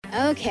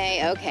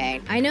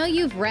Okay. I know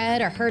you've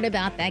read or heard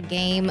about that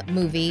game,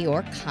 movie,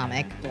 or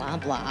comic, blah,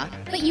 blah,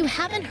 but you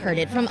haven't heard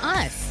it from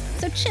us.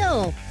 So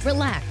chill,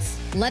 relax,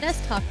 let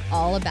us talk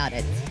all about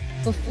it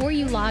before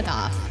you log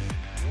off.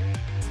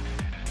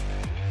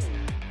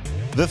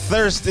 The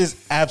thirst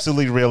is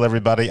absolutely real,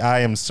 everybody. I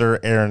am Sir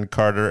Aaron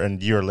Carter,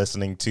 and you're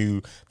listening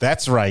to,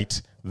 that's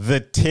right,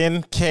 the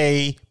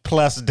 10K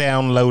plus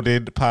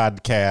downloaded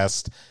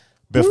podcast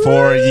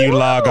before you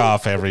log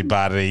off,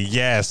 everybody.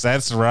 Yes,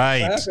 that's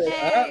right. Clap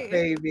it up,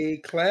 baby.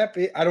 Clap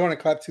it. I don't want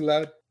to clap too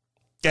loud.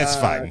 It's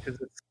fine.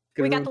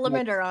 We got the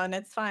limiter on.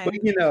 It's fine.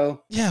 But, you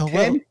know, Yeah,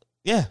 well, 10K,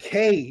 yeah.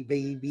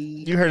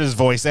 baby. You heard his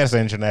voice. That's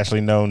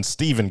internationally known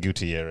Steven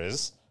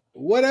Gutierrez.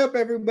 What up,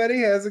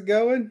 everybody? How's it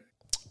going?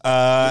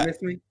 You miss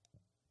me?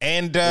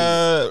 And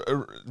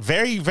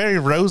very, very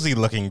rosy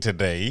looking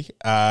today.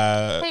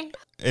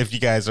 If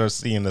you guys are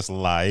seeing this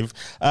live.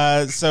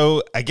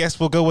 So I guess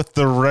we'll go with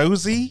the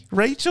Rosy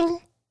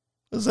Rachel.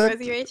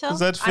 Rosie Rachel? Is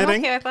that fitting? I'm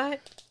okay with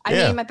that. I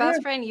mean, my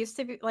best friend used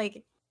to be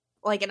like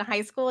in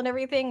high school and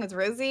everything was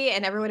Rosie,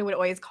 and everyone would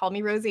always call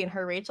me Rosie and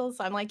her Rachel.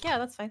 So I'm like, yeah,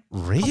 that's fine.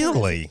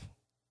 Really?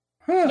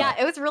 Huh. Yeah,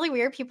 it was really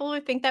weird. People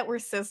would think that we're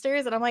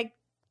sisters, and I'm like,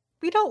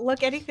 we don't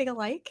look anything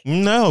alike.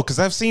 No, because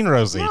I've seen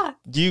Rosie.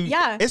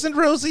 Yeah. Isn't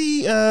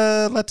Rosie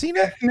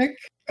Latina? Ethnic?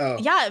 Oh.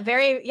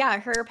 Yeah,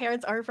 her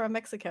parents are from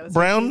Mexico. So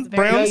Brown she's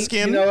very,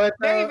 skin? You know what,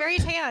 very, though? very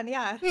tan,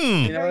 yeah. You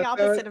know Very what,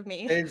 though? opposite of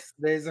me.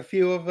 There's a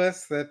few of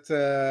us that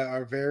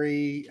are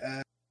very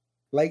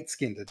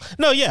light-skinned.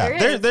 No, yeah.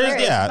 There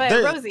is, Yeah.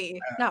 but Rosie,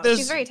 no, there's-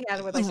 she's very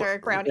tan with like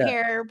dark brown Yeah.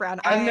 hair, brown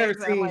eyes. I've never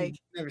and, like,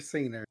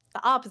 seen her.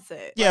 the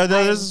opposite. Yeah,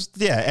 Like,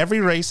 every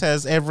race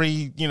has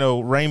every,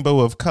 rainbow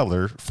of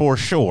color for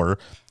sure.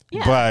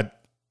 Yeah.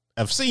 But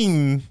I've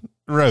seen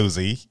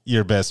Rosie,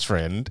 your best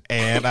friend,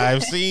 and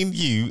I've seen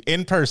you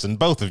in person,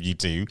 both of you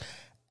two.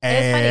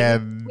 It's funny.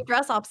 And We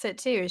dress opposite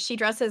too. She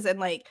dresses in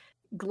like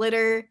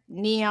glitter,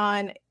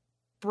 neon,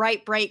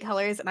 bright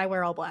colors, and I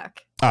wear all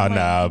black. oh I'm like,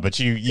 no, but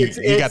you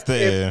got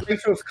It's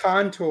Rachel's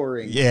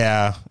contouring.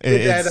 yeah,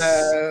 Did it's,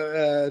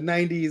 that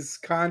 90s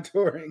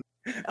contouring.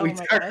 Oh we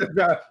my talked God.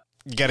 about.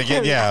 you got to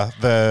get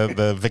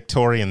the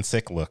Victorian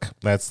sick look.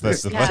 That's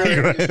the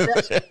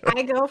Yeah.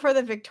 I go for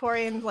the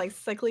Victorian like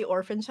sickly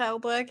orphan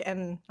child look,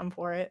 and I'm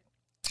for it.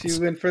 She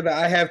went for the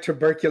I have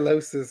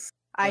tuberculosis.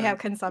 I have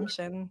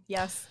consumption.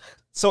 Yes.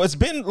 So it's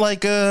been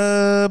like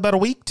about a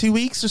week, 2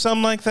 weeks or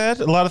something like that.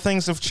 A lot of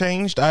things have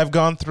changed. I've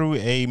gone through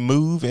a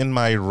move in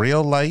my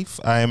real life.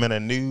 I am in a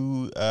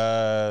new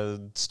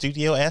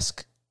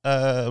studio-esque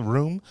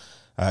room.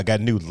 I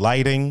got new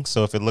lighting,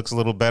 so if it looks a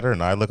little better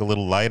and I look a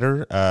little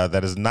lighter,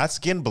 that is not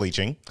skin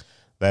bleaching.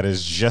 That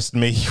is just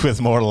me with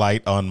more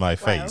light on my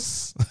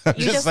face.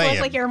 You just look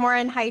like you're more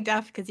in high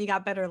def because you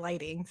got better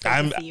lighting, so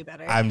I can see you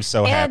better. I'm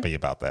so And happy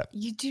about that.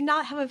 You do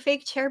not have a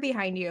fake chair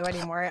behind you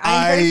anymore.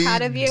 I'm very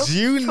proud of you.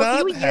 Do Took not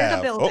you a year have.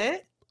 to build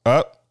it.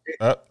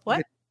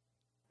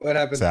 What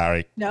happened?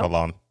 Sorry. No. Hold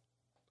on.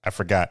 I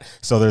forgot.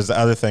 So there's the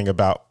other thing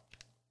about.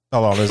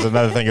 Hold on. There's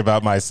another thing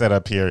about my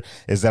setup here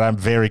is that I'm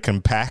very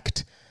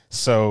compact.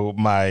 So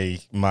my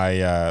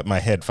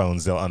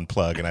headphones, they'll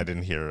unplug, and I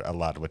didn't hear a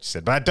lot of what you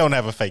said. But I don't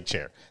have a fake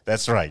chair.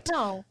 That's right.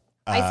 No.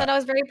 I said I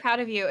was very proud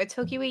of you. It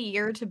took you a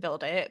year to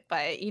build it,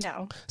 but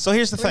So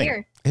here's the We're thing.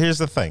 here. Here's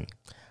the thing.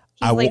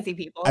 he's lazy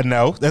people.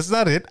 No, that's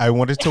not it. I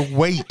wanted to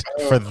wait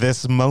for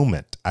this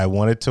moment. I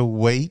wanted to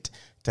wait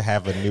to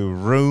have a new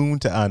room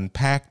to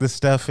unpack the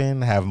stuff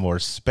in, have more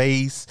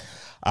space.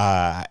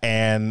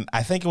 And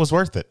I think it was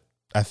worth it.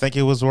 I think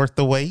it was worth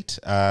the wait.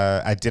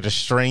 I did a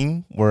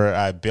stream where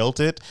I built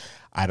it.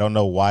 I don't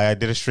know why I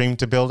did a stream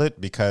to build it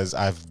because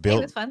It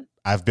was fun.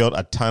 I've built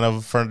a ton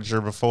of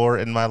furniture before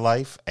in my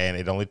life, and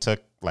it only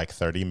took like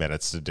 30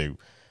 minutes to do.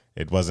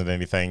 It wasn't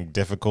anything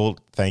difficult.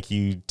 Thank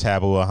you,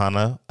 Tabu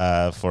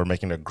Ahana, for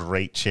making a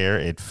great chair.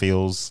 It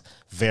feels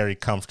very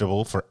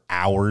comfortable for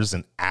hours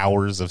and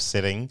hours of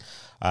sitting.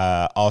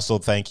 Also,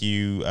 thank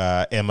you,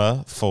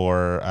 Emma,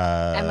 for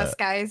Emma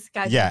Skies.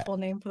 Guys, yeah. full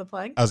name for the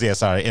plug.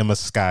 Emma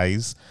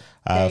Skies,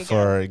 There you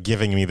for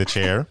giving me the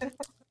chair.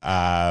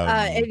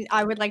 And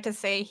I would like to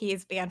say he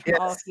is banned from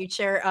all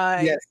future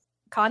Yes.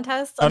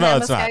 contests Oh on no, Emma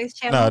it's not. Skies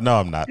channel. No,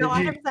 I'm not. No,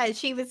 100%.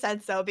 She even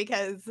said so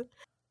because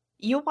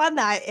you won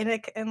that in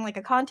like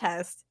a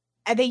contest,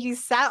 and then you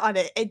sat on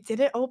it. It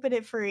didn't open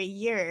it for a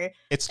year.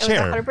 It's It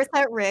chair. was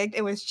 100% rigged.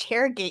 It was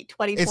Chairgate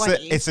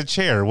 2020. It's a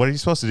chair. What are you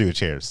supposed to do with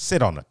chairs?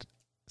 Sit on it.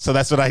 So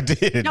that's what I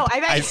did. No, I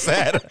meant- I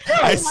sat on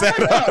I it. sat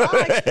on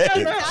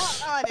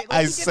it.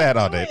 I you sat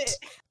didn't on do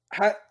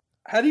it.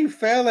 How do you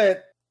fail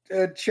at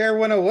Chair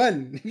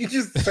 101? You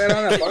just sat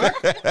on a box?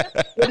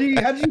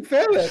 How did you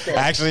fail at that?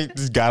 I actually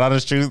just got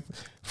honest truth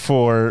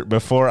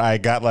before I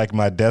got like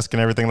my desk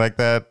and everything like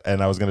that,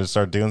 and I was gonna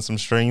start doing some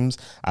streams.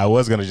 I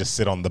was gonna just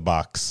sit on the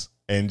box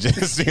and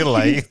just be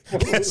like,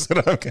 that's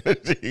what I'm gonna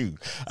do.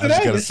 I'm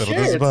just gonna sit on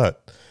this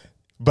butt.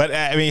 But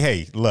I mean,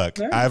 hey, look,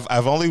 Yeah.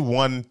 I've only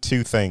won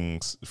two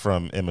things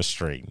from Emma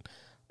Stream.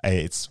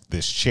 It's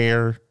this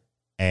chair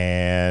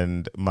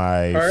and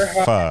my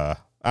Her pho.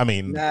 I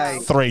mean,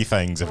 Nice. 3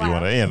 things if you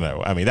want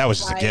to, I mean, that was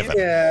just a Nice. given.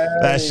 Yeah.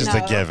 That's just a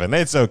No. given.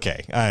 It's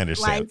okay. I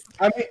understand.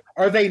 Like, I mean,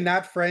 are they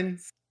not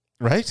friends?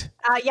 Right?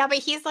 yeah, but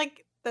he's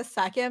like the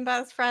second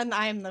best friend.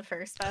 I'm the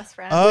first best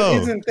friend. Oh,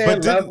 Isn't there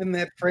but love in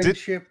that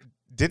friendship?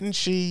 Didn't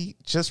she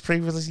just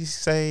previously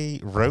say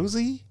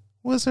Rosie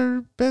was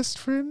her best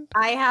friend?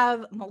 I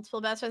have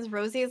multiple best friends.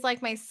 Rosie is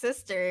like my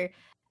sister.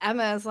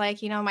 Emma is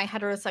like, my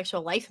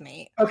heterosexual life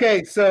mate.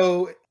 Okay,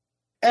 so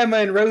Emma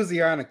and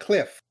Rosie are on a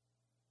cliff,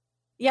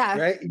 Yeah.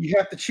 right? You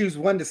have to choose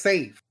one to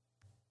save.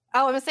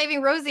 Oh, I'm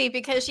saving Rosie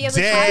because she has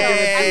a child.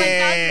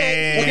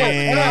 I'm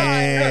Okay, hold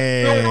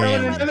on.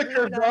 Dang. Another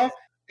curveball,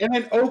 and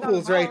then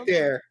Opal's right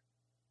there.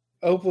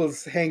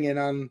 Opal's hanging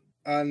on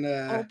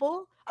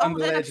Opal? on Oh, the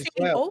then I'm ledge as saving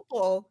well.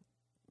 Opal.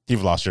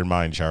 You've lost your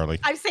mind, Charlie.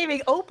 I'm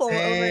saving Opal over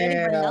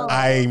anyone Damn. else.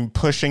 I'm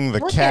pushing the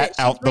Look at cat it, she's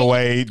out the right.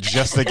 way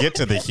just to get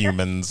to the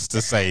humans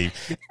to save.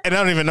 And I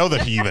don't even know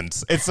the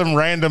humans. It's some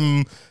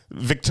random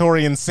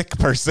Victorian sick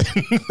person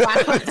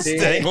that's Damn.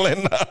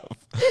 dangling up.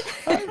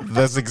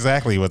 That's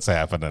exactly what's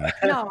happening.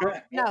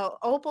 No,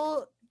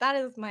 Opal,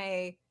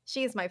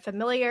 she is my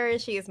familiar,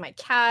 she is my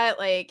cat,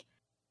 like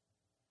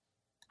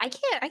I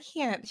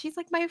can't. She's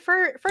like my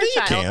fur Yeah, you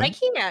child. can. I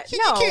can't. You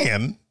No.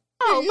 can.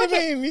 No, you but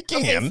can. You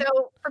Okay, can.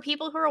 so for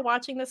people who are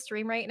watching the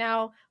stream right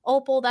now,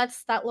 Opal,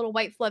 that's that little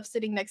white fluff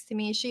sitting next to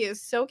me. She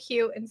is so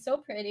cute and so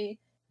pretty.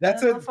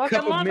 That's and a I fucking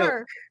cup of love milk.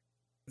 her.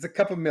 It's a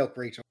cup of milk,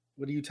 Rachel.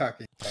 What are you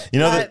talking about? You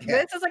know Uh, that.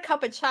 this is a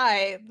cup of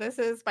chai. This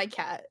is my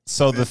cat.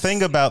 So the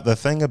thing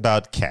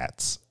about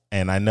cats,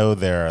 and I know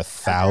there are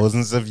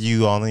thousands of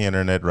you on the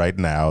internet right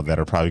now that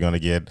are probably going to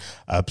get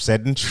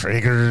upset and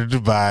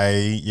triggered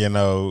by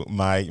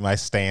my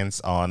stance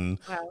on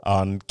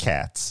Wow.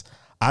 cats.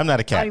 I'm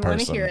not a I cat don't wanna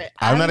person. hear it.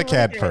 I'm I not a don't wanna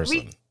cat hear it.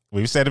 person.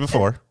 We've said it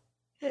before.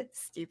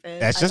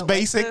 Stupid. That's I just don't like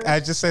basic. this. I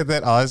just said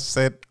that. All I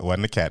said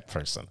wasn't a cat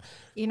person.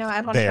 I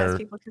don't they're- trust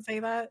people to say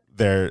that.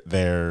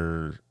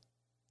 They're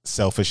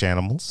selfish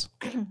animals.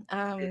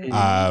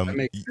 That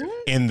makes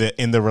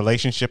In the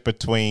relationship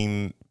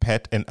between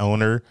pet and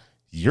owner,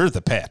 you're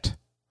the pet.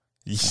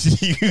 You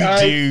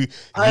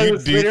I you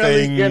was do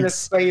literally gonna things.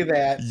 say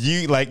that.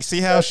 You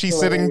see how That's she's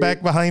sitting hilarious.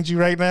 back behind you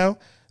right now?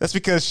 That's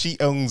because she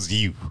owns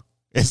you.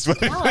 It's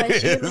what Yeah, it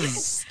she-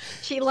 is.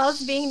 She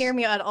loves being near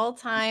me at all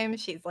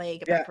times. She's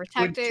like my Yeah, when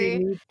protector. she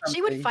needs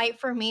She would something. fight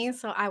for me,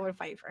 so I would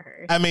fight for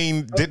her. I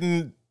mean,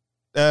 didn't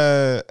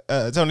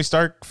Tony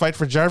Stark fight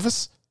for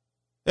Jarvis?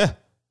 Yeah.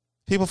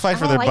 People fight I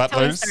for don't their like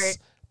Tony butlers. Stark.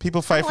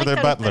 People fight don't for their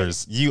like Tony Stark.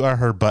 butlers. You are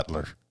her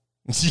butler.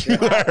 You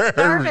Yeah. are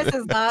Jarvis her.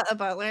 is not a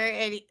butler,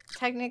 and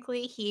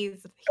technically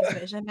he's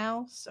Vision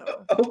now. So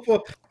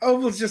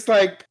Opal's just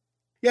like,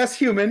 yes,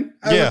 human.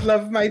 I Yeah. would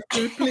love my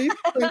food, please.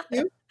 Thank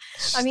you.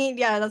 I mean,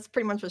 yeah, that's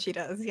pretty much what she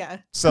does. Yeah.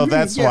 So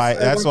that's Yes, why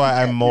I want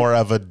I'm that. more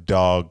of a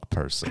dog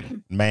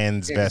person.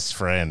 Man's Yeah. best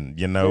friend,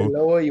 you know?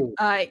 Loyal.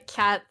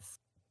 Cat's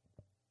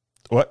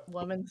What?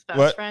 woman's best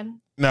What? friend.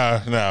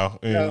 No. No.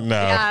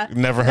 Yeah.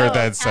 Never heard No,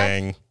 that cats-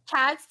 saying.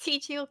 Cats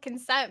teach you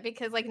consent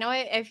because, like,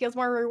 it feels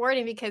more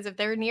rewarding because if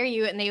they're near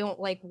you and they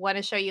want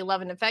to show you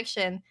love and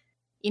affection,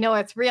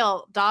 it's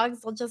real. Dogs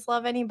will just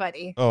love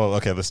anybody. Oh,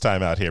 okay. Let's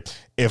time out here.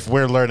 If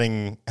we're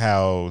learning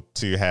how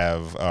to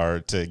have or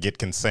to get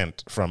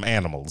consent from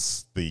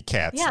animals, the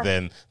cats, Yeah.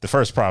 then the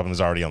first problem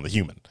is already on the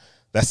human.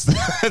 That's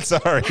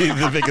already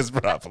the biggest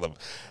problem.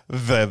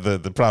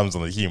 The problem's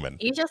on the human.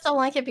 You just don't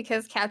like it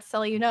because cats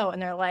tell you no,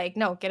 and they're like,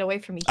 "No, get away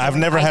from me." I've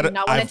human. never I had do a-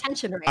 not want I've-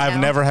 attention right I've now."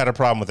 never had a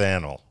problem with an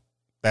animal.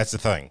 That's the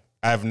thing.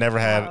 I've never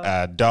had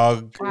Wow. a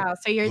dog. Wow,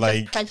 so you're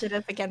like, just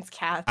prejudiced against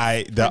cats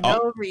I for the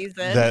no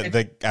reason.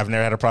 I've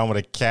never had a problem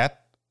with a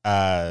cat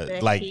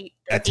They're like heat-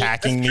 they're heat-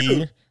 attacking That's me.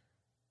 true.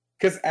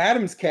 Because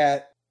Adam's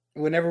cat,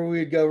 whenever we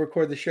would go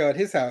record the show at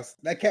his house,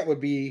 that cat would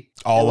be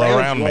all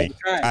around you me.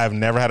 the time. I've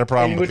never had a And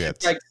problem he with would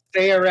just cats. like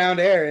stay around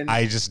Aaron.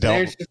 I just and don't.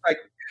 Aaron's just like,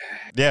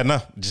 Yeah, no,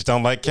 just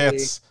don't like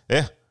cats.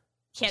 Yeah.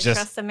 Can't just-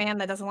 trust a man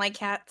that doesn't like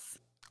cats.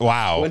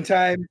 Wow. one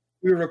time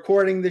we were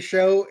recording the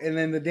show, and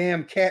then the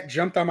damn cat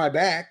jumped on my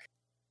back,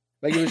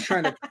 like it was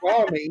trying to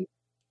claw me.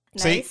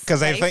 See, Nice,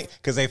 because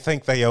nice. they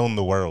think they own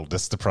the world.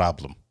 That's the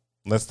problem.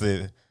 That's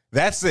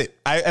it.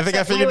 I think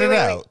I So- figured wait, it wait,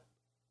 out.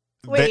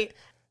 Wait,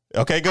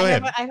 Okay, go I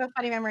ahead. have a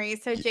funny memory.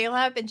 So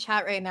JLab in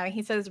chat right now,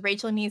 he says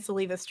Rachel needs to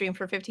leave the stream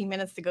for 15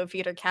 minutes to go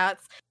feed her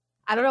cats.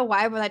 I don't know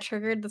why, but that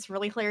triggered this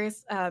really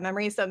hilarious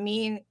memory. So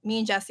me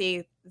and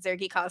Jesse,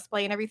 Zergy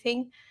cosplay and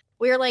everything,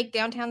 we were like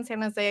downtown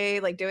San Jose,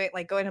 like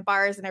going to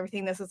bars and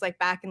everything. This was like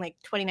back in like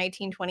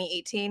 2019,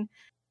 2018.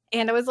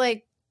 And it was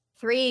like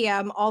 3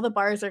 a.m. All the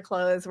bars are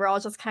closed. We're all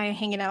just kind of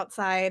hanging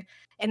outside.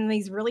 And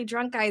these really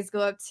drunk guys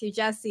go up to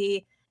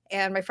Jesse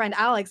and my friend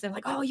Alex, and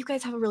like, "Oh, you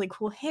guys have a really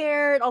cool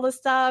hair and all this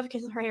stuff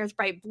because her hair is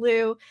bright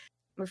blue."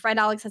 My friend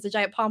Alex has a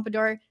giant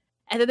pompadour.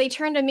 And then they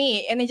turn to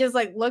me and they just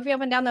like look me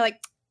up and down. They're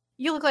like,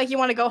 "You look like you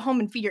want to go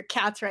home and feed your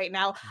cats right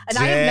now." And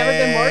I have never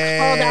been more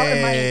called out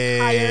in my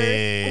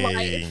entire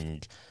life.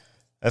 Dang.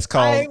 That's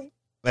called.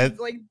 That,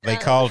 Like they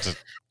that. called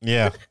it.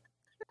 Yeah.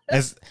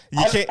 As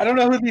you I can't. don't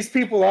know who these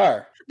people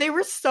are, They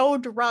were so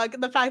drunk.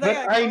 The fact but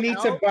that I need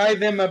to buy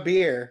them a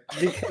beer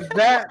because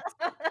that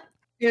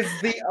is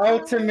the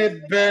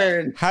ultimate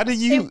burn. How do It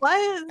you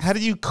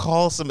was.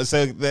 call somebody?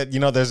 So that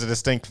there's a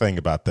distinct thing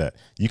about that.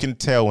 You can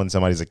tell when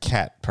somebody's a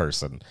cat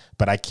person,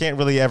 but I can't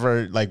really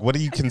ever like. What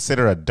do you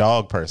consider a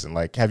dog person?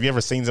 Like, have you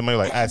ever seen somebody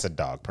like it's a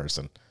dog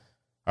person,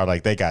 or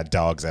like they got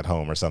dogs at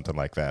home or something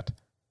like that?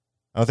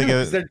 I don't think No,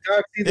 'cause their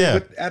dogs either yeah.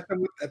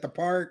 at the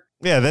park.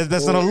 Yeah,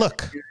 that's not a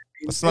look.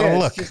 That's not a it's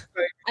look. just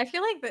like,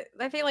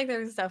 I feel like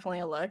there's definitely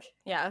a look.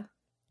 Yeah.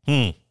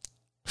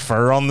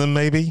 Fur on them,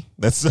 maybe.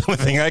 That's the only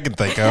thing I can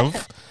think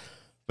of.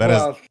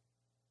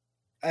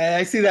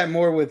 I see that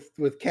more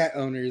with cat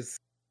owners,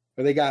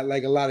 where they got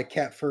like a lot of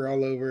cat fur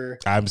all over.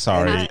 I'm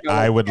sorry. And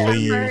I would Fur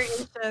leave.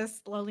 is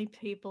just lonely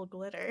people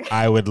glitter.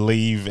 I would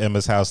leave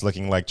Emma's house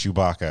looking like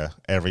Chewbacca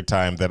every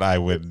time that I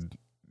would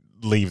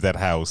leave that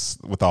house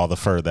with all the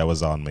fur that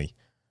was on me.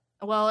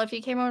 Well, if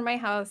you came over to my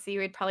house, you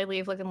would probably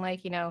leave looking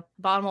like,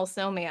 Abominable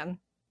Snowman,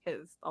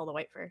 because all the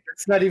white fur.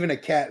 It's not even a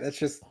cat. That's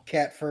just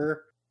cat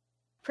fur.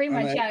 Pretty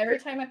on much, that. yeah. Every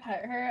time I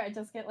pet her, I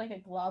just get like a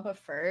glob of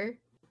fur.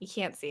 You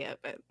can't see it,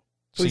 but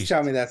Please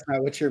tell me that's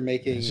not what you're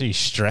making. Is she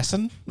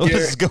stressing? What Your-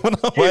 is going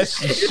on? Why is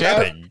she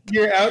shedding?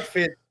 Your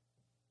outfit,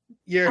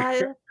 your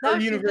no,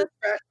 she universe just-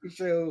 fashion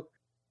show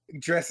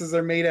dresses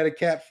are made out of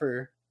cat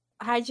fur.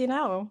 how'd you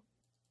know?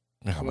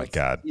 Oh my Well, it's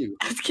God. you.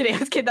 I was kidding.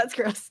 That's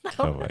gross. No.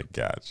 Oh my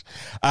gosh.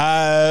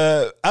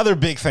 Other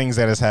big things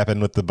that has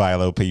happened with the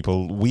Bilo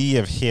people. We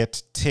have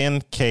hit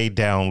 10K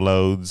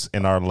downloads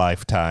in our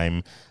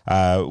lifetime.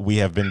 We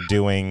have been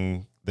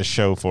doing the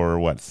show for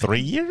what, 3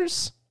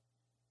 years?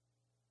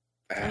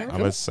 I'm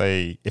gonna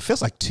say it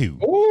feels like 2.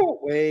 Oh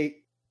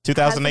wait,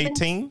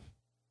 2018.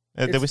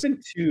 There was it's been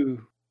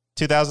 2.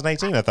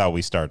 2018. I thought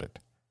we started.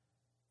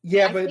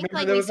 Yeah, I but think,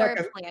 remember we started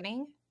there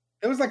planning.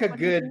 was like a What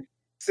do you good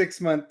think?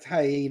 6-month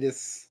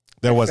hiatus.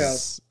 There I was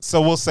felt.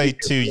 so we'll say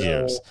 2 Yeah.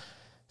 years.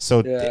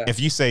 So Yeah. if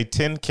you say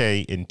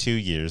 10K in 2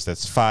 years,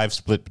 that's 5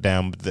 split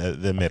down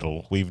the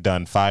middle. We've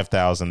done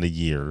 5,000 a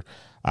year.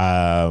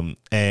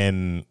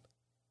 And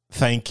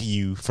thank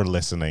you for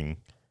listening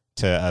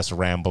to us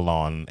ramble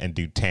on and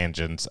do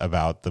tangents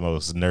about the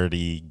most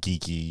nerdy,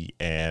 geeky,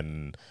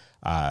 and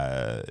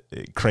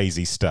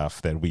crazy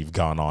stuff that we've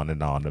gone on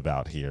and on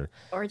about here.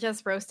 Or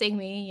just roasting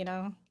me,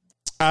 More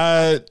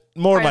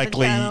Part of the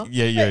likely, channel.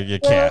 your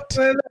Well, cat.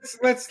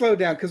 let's slow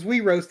down because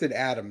we roasted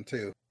Adam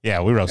too.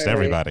 Yeah, we roast All right.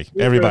 everybody.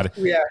 We Everybody.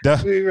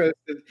 roasted, we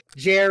roasted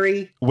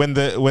Jerry. When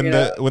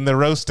Yeah. the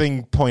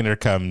roasting pointer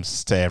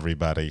comes to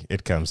everybody,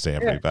 it comes to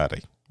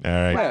everybody. All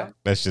right, Yeah.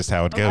 that's just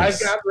how it Okay.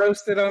 goes. I've got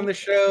roasted on the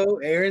show.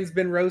 Aaron's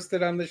been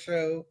roasted on the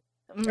show.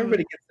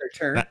 Everybody gets their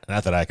turn.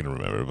 Not that I can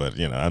remember, but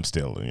I'm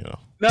still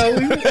No,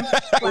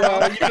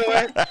 well, you know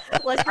what?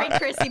 Let's bring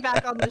Chrissy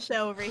back on the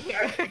show over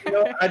here.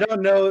 I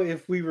don't know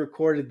if we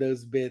recorded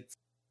those bits.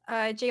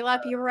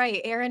 J-Lap, you're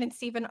right. Aaron and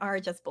Steven are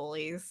just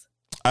bullies.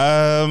 with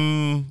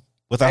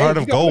a heart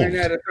Hey, of you gotta learn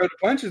gold. how to throw the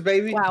punches,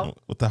 baby. Wow.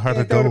 With the heart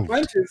Can't of throw the gold.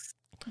 punches.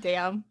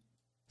 Damn.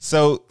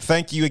 So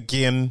thank you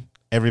again,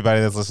 everybody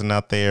that's listening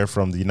out there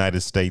from the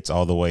United States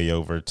all the way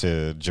over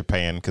to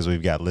Japan, because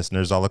we've got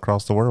listeners all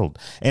across the world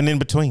and in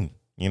between.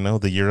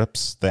 The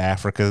Europes, the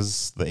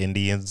Africas, the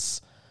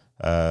Indians,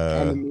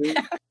 On the moon.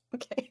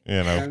 Okay.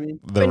 I mean,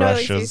 the But no, like,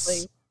 Russias.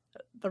 seriously,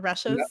 the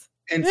Russias.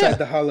 inside Yeah.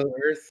 the hollow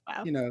earth.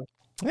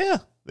 Wow.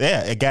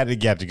 Yeah, it got to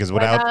because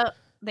What without about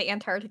the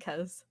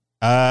Antarcticas?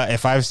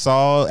 if I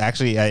saw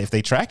actually if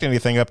they tracked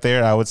anything up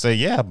there, I would say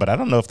yeah, but I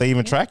don't know if they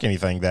even track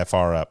anything that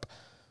far up.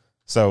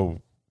 So,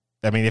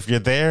 I mean, if you're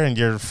there and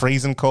you're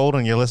freezing cold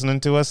and you're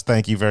listening to us,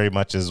 thank you very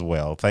much as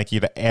well. Thank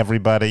you to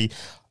everybody.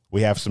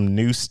 We have some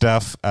new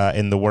stuff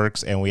in the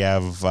works, and we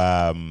have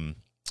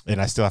and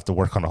I still have to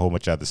work on a whole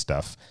bunch of other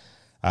stuff.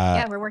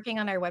 Yeah, we're working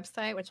on our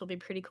website, which will be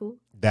pretty cool.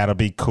 That'll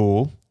be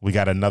cool. We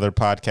got another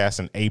podcast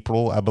in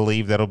April, I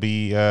believe, that'll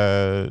be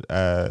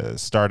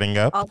starting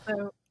up.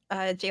 Also,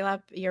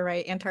 J-Lap, you're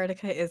right.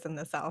 Antarctica is in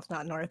the south,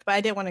 not north. But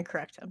I did want to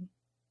correct him.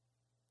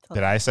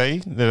 Did I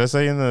say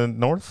in the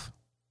north?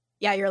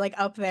 Yeah, you're like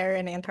up there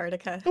in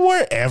Antarctica.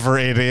 Wherever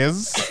it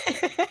is.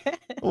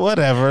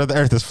 Whatever. The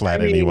earth is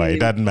flat anyway. mean-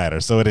 Doesn't matter.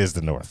 So it is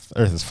the north.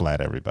 Earth is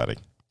flat, everybody.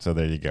 So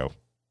there you go.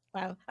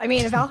 Wow. I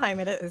mean, in Valheim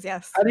it is,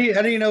 yes. How do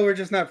you know we're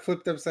just not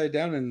flipped upside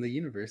down in the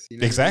universe? You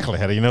know what I mean? Exactly.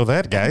 How do you know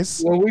that, guys?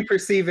 What we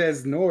perceive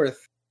as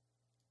north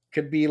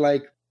could be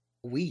like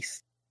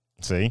west.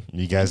 See,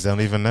 you guys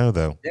don't even know,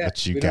 though. Yeah,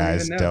 But you we don't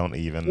guys even know. don't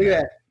even Look know.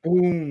 at that.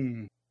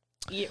 Boom.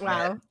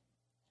 Wow.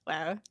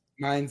 Wow.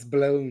 Mind's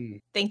blown.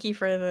 Thank you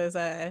for those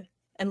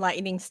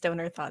enlightening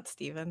stoner thoughts,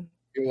 Steven.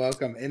 You're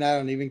welcome. And I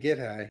don't even get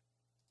high.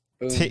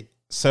 Boom.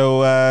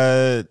 So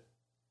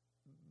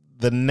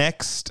the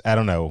next, I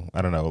don't know,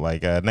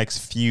 like next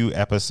few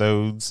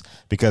episodes,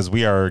 because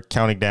we are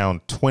counting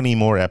down 20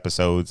 more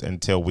episodes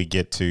until we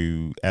get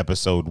to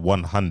episode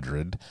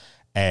 100.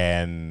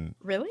 And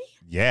Really?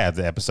 yeah,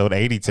 the episode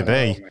 80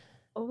 today.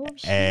 Oh,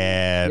 shit.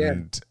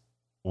 And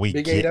we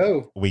Big get,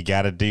 8-0. we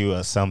got to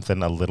do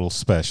something a little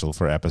special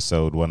for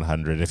episode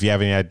 100. If you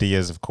have any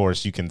ideas, of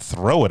course, you can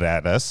throw it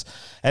at us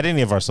at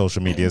any of our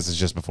social medias. It's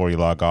just before you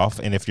log off.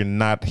 And if you're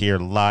not here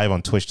live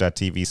on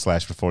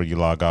twitch.tv/before you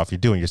log off, you're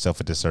doing yourself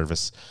a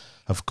disservice.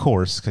 of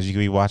course, because you could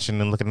be watching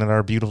and looking at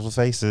our beautiful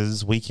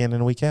faces week in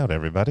and week out,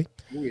 everybody.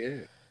 Oh, yeah.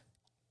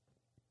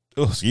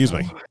 Oh, excuse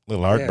me.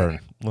 Little heartburn.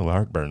 Little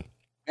heartburn.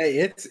 Hey,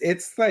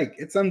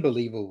 it's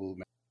unbelievable,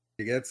 man.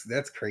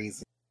 That's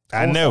crazy.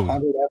 I know.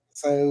 100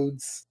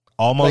 episodes.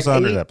 Almost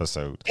Like 100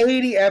 episodes.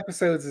 80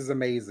 episodes is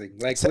amazing.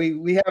 Like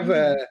we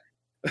have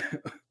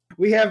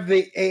we have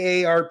the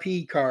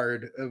AARP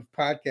card of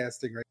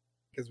podcasting right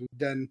because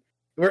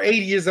we're 80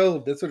 years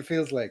old. That's what it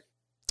feels like.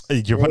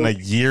 You're putting a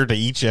year to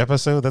each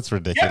episode? That's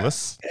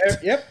ridiculous.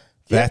 Yep.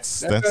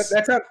 That's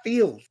how it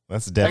feels.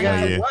 That's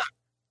definitely it.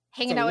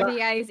 Hanging out with you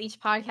guys, each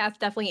podcast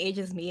definitely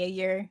ages me a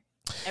year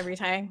every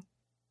time.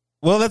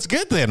 Well, that's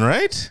good then,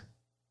 right?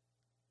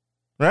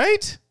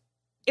 Right?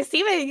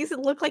 Steven, you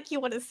look like you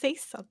want to say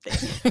something.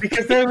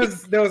 Because there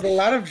was a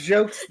lot of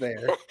jokes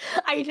there.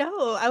 I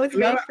know. I was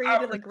waiting for you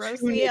to like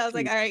roast me. I was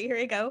like, all right, here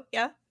we go.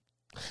 Yeah.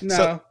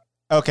 No.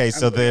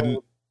 So then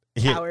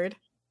Howard.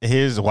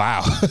 Here's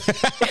wow.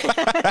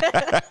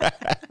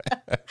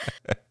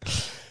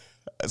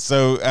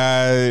 So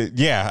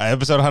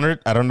episode 100.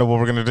 I don't know what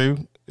we're gonna do.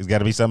 It's got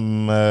to be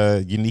something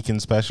unique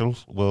and special.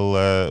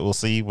 We'll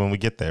see when we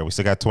get there. We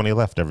still got 20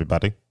 left,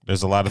 everybody.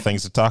 There's a lot of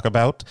things to talk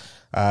about.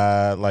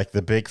 Like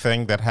the big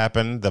thing that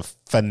happened, the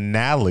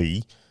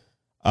finale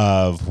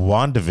of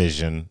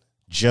WandaVision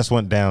just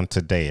went down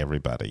today,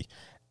 everybody.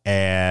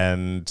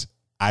 And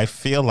I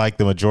feel like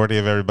the majority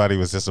of everybody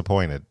was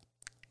disappointed.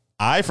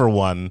 I, for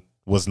one,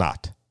 was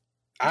not.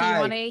 Do you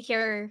want to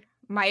hear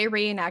my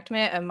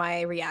reenactment of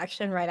my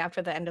reaction right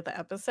after the end of the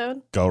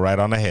episode? Go right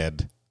on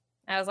ahead.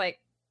 I was like,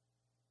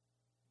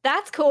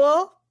 that's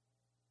cool.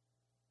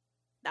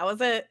 That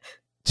was it.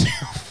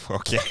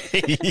 Okay.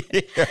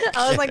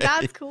 I was like,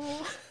 that's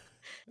cool.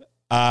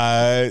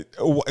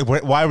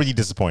 Why were you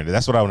disappointed?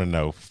 That's what I want to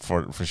know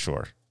for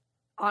sure.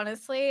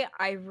 Honestly,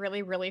 I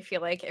really, really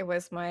feel like it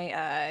was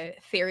my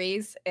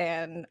theories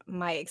and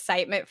my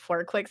excitement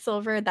for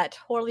Quicksilver that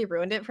totally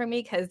ruined it for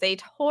me because they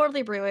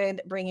totally ruined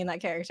bringing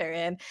that character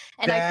in.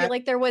 And I feel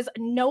like there was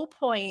no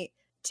point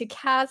to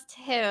cast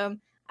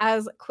him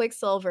as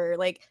Quicksilver.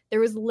 Like, there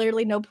was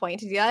literally no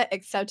point to do that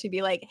except to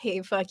be like,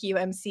 hey, fuck you,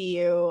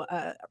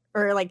 MCU,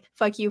 or like,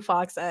 fuck you,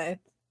 Fox,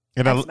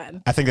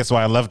 X-Men. I think that's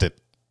why I loved it.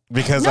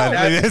 Because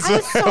I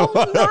was so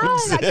mad.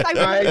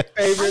 My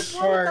favorite I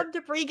part. wanted them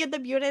to bring in the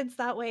mutants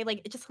that way.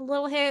 Like, just a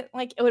little hint.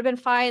 Like, it would have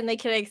been fine. They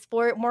could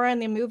explore it more in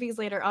the movies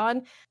later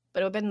on.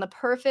 But it would have been the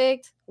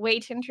perfect way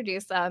to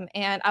introduce them.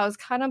 And I was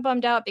kind of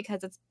bummed out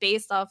because it's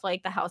based off,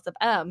 like, the House of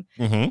M.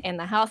 Mm-hmm. And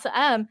the House of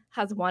M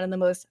has one of the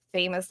most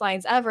famous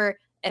lines ever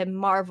in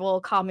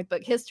Marvel comic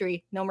book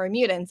history, no more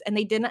mutants. And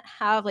they didn't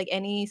have, like,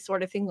 any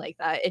sort of thing like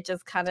that. It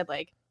just kind of,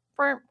 like,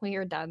 we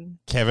are done.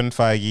 Kevin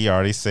Feige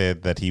already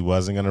said that he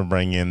wasn't going to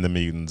bring in the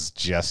mutants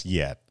just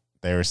yet.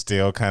 They were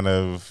still kind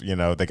of,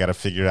 they got to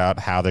figure out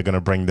how they're going to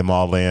bring them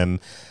all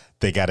in.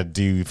 They got to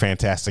do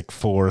Fantastic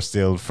Four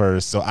still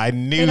first. So I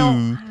knew they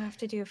don't have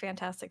to do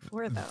Fantastic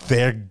Four though.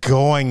 They're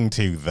going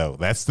to though.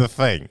 That's the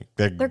thing.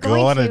 They're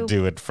going to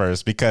do it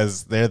first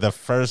because they're the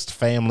first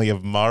family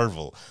of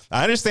Marvel.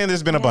 I understand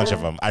there's been a bunch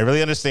of them. I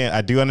really understand.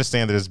 I do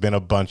understand there's been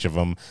a bunch of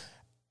them.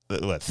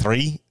 What,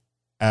 3?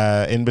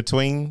 In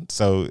between,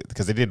 so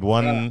because they did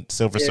one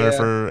Silver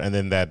Surfer and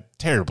then that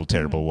terrible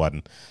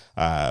one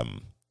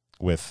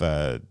with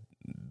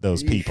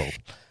those people.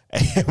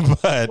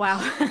 But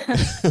wow.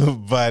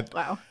 But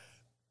wow.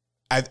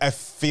 I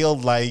feel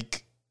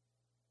like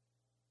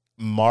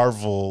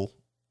Marvel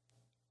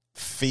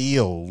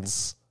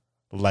feels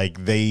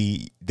like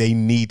they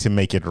need to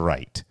make it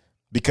right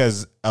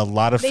because a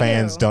lot of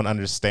fans don't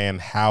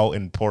understand how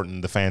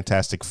important the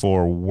Fantastic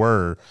Four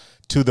were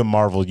to the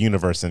Marvel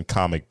universe and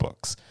comic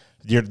books.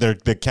 They're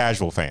the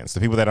casual fans,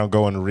 the people that don't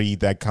go and read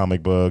that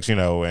comic books,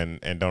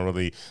 and don't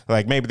really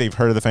like. Maybe they've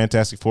heard of the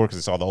Fantastic Four because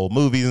it's all the old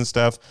movies and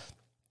stuff.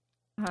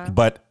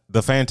 But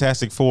the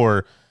Fantastic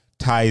Four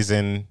ties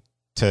in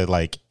to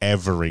like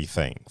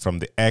everything from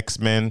the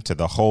X-Men to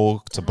the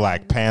Hulk to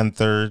Black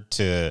Panther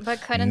to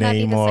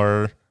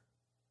Namor.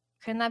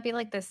 Couldn't that be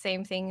like the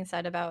same thing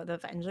said about the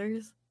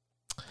Avengers?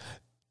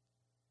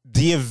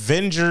 The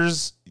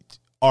Avengers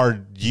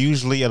are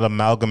usually an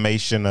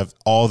amalgamation of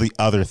all the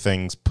other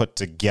things put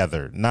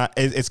together.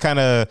 It's kind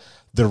of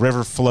the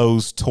river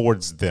flows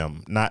towards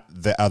them, not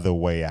the other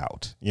way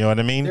out. You know what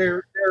I mean?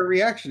 They're a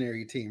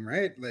reactionary team,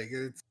 right? Like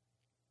it's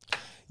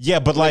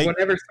but like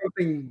whenever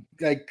something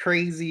like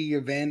crazy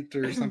event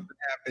or something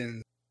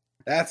happens,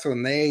 that's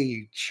when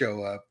they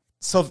show up.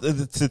 So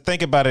to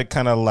think about it,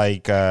 kind of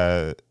like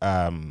us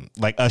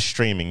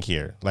streaming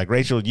here. Like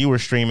Rachel, you were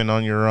streaming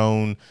on your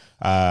own.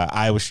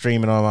 I was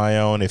streaming on my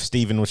own. If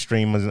Steven was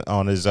streaming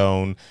on his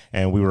own,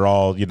 and we were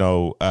all,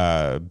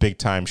 big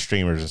time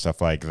streamers and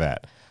stuff like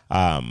that.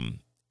 And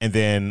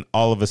then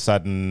all of a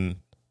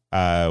sudden,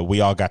 we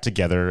all got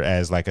together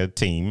as like a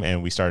team,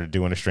 and we started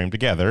doing a stream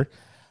together.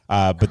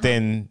 But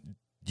then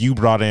you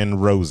brought in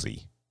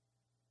Rosie.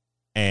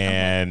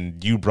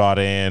 And you brought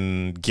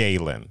in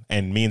Galen,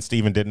 and me and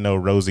Steven didn't know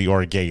Rosie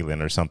or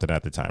Galen or something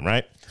at the time,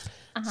 right?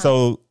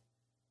 So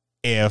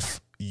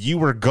if you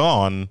were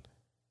gone,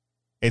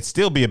 it'd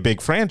still be a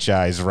big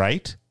franchise,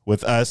 right?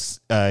 With us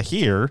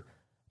here,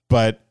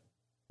 but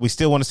we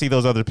still want to see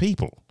those other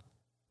people.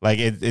 Like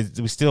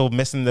we're still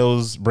missing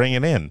those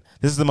bringing in.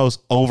 This is the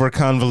most over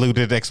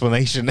convoluted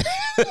explanation.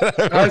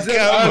 I was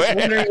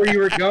wondering where you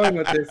were going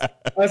with this. I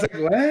was like,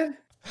 what?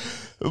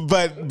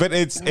 But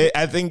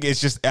I think it's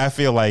just, I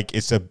feel like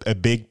it's a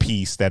big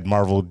piece that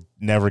Marvel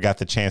never got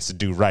the chance to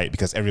do right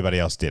because everybody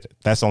else did it.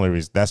 That's the only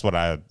reason. That's what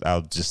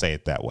I'll just say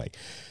it that way.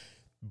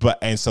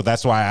 And so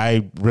that's why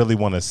I really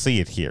want to see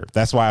it here.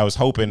 That's why I was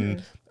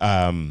hoping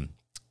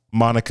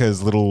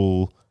Monica's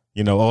little,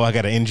 I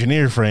got an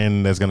engineer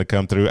friend that's going to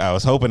come through. I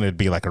was hoping it'd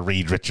be like a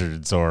Reed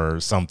Richards or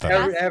something.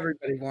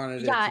 Everybody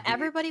wanted it. Yeah,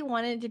 everybody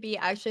wanted it to be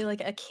actually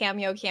like a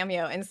cameo.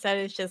 Instead,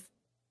 it's just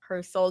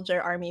her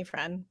soldier army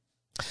friend.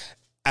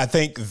 I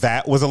think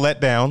that was a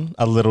letdown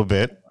a little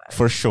bit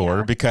for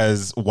sure,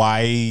 because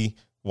why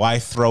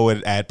throw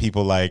it at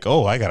people like,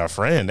 oh, I got a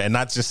friend, and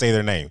not just say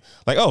their name?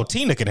 Like, oh,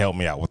 Tina can help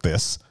me out with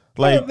this.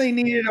 Like, they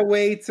needed a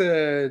way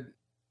to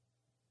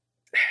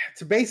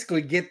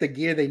basically get the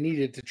gear they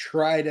needed to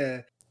try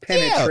to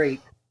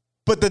penetrate. Yeah.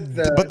 But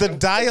the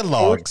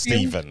dialogue,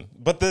 Stephen.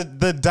 But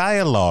the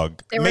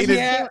dialogue there made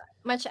it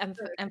much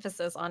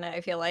emphasis on it,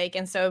 I feel like,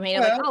 and so it made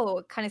it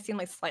it kind of seemed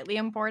like slightly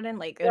important.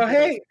 Like,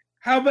 hey,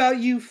 how about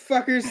you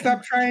fuckers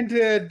stop trying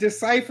to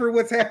decipher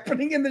what's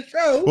happening in the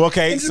show?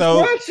 Okay,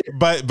 so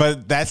but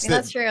that's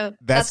true.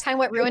 That's kind of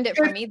what ruined it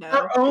for me, though.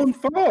 Our own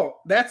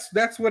fault.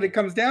 That's what it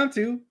comes down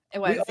to. It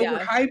was, we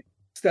overhype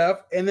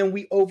stuff, and then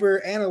we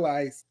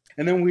overanalyze,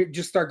 and then we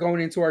just start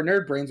going into our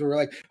nerd brains where we're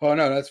like, oh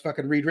no, that's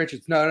fucking Reed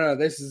Richards. No,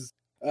 this is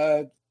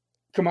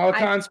Kamala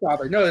Khan's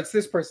father. No, it's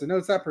this person. No,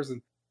 it's that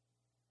person.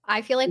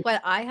 I feel like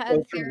what I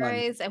had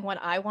theorized and what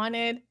I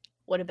wanted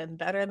would have been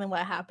better than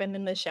what happened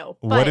in the show.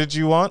 But what did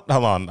you want?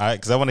 Hold on,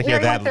 because I want to hear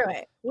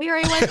that. We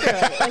already went through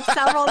it like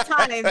several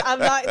times. I'm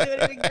not doing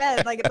it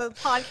again. Like, the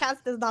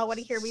podcast does not want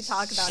to hear me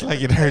talk about it.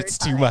 Like, it hurts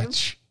too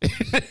much.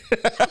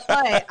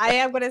 But I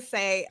am going to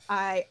say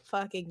I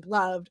fucking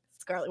loved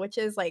Scarlet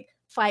Witch's like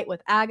fight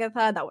with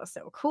Agatha. That was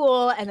so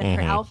cool. And then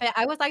her outfit.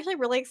 I was actually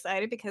really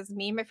excited because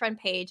me and my friend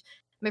Paige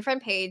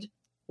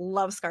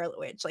loves Scarlet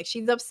Witch. Like,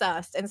 she's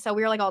obsessed. And so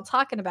we were like all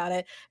talking about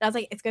it. And I was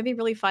like, it's going to be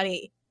really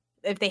funny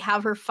if they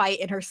have her fight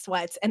in her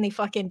sweats, and they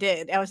fucking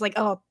did. I was like,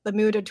 oh, the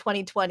mood of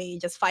 2020,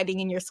 just fighting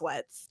in your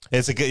sweats.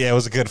 It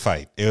was a good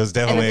fight. It was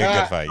definitely a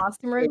good fight.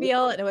 Costume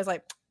reveal, and it was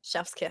like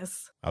chef's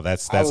kiss. Oh,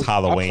 that's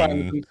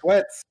Halloween.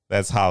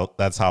 That's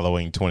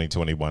Halloween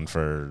 2021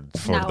 for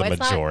the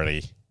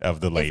majority of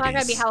the ladies. It's not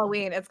gonna be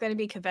Halloween. It's gonna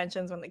be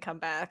conventions when they come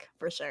back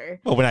for sure.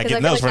 Well, we're not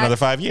getting those for another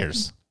 5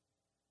 years.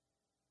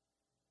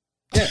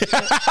 Yeah.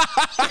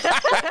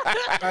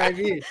 5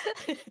 years.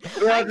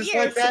 We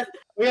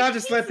all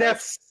just let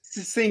that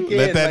sink in.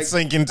 Let that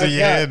sink into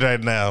your head right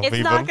now, it's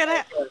people. Not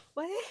gonna.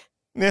 What?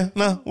 Yeah,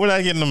 no, we're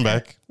not getting them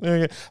back.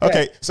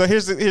 Okay, so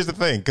here's the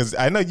thing, because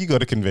I know you go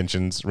to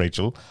conventions,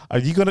 Rachel. Are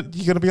you gonna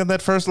be on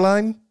that first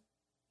line?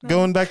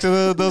 Going back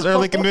to those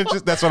early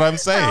conventions? That's what I'm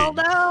saying. Hell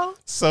no.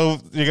 So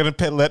you're going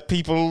to let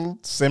people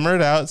simmer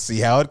it out, see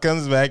how it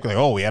comes back. Like,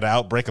 oh, we had an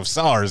outbreak of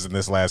SARS in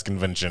this last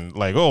convention.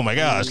 Like, oh my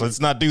gosh,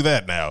 let's not do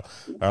that now.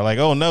 Or like,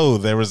 oh no,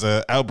 there was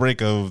an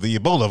outbreak of the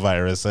Ebola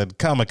virus at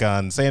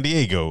Comic-Con San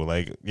Diego.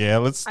 Like, yeah,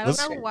 I don't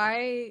know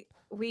why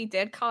we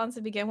did cons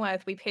to begin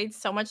with. We paid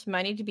so much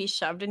money to be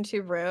shoved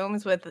into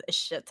rooms with a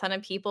shit ton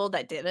of people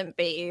that didn't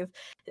bathe.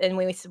 And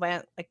we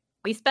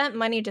spent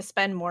money to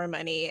spend more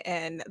money,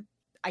 and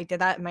I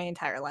did that my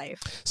entire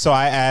life. So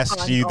I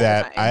asked you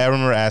that. I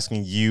remember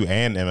asking you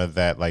and Emma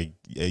that like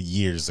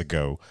years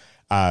ago,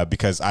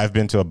 because I've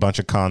been to a bunch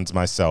of cons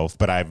myself,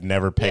 but I've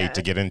never paid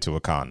to get into a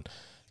con,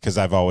 because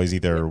I've always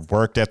either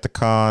worked at the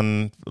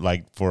con,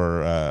 like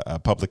for a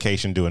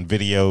publication doing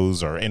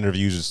videos or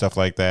interviews or stuff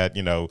like that,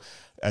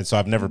 and so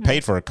I've never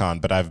paid for a con,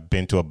 but I've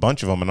been to a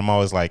bunch of them, and I'm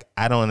always like,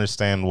 I don't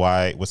understand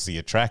what's the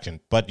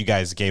attraction. But you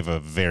guys gave a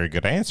very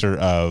good answer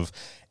of,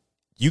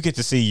 you get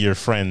to see your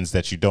friends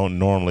that you don't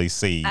normally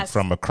see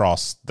from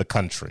across the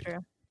country.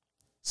 True.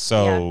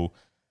 So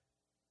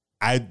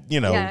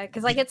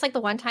because like it's like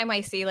the one time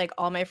I see like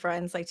all my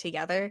friends like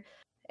together,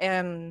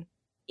 and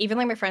even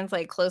like my friends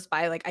like close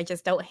by, like I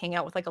just don't hang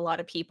out with like a lot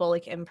of people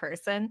like in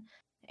person,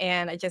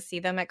 and I just see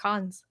them at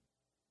cons.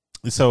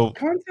 So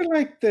cons are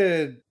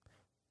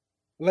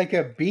like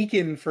a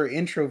beacon for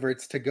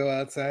introverts to go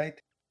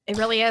outside. It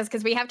really is,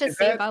 because we have to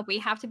save up. We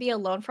have to be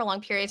alone for a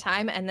long period of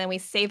time, and then we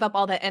save up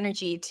all that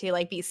energy to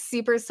like be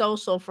super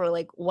social for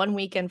like one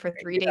weekend for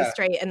 3 days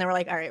straight, and then we're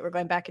like, all right, we're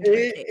going back into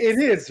it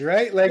is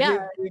right, like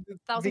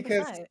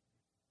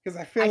because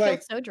I feel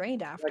like so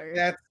drained after.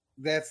 Like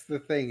that's the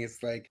thing.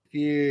 It's like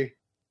you're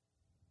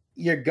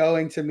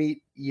going to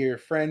meet your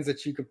friends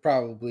that you could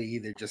probably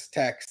either just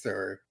text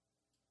or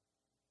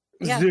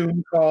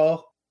Zoom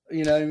call.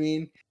 You know what I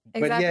mean?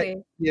 Exactly.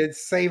 But yet you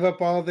save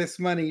up all this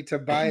money to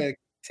buy a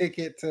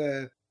ticket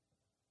to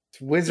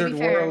Wizard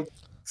World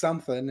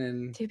something.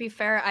 And to be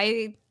fair,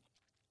 I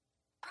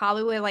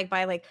probably would like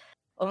buy like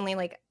only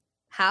like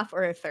half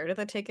or a third of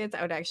the tickets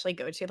I would actually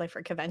go to like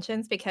for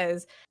conventions,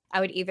 because I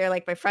would either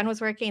like my friend was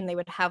working and they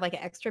would have like an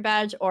extra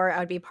badge, or I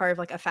would be part of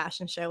like a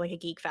fashion show, like a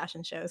geek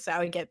fashion show. So I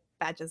would get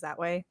badges that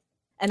way.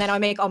 And then I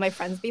would make all my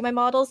friends be my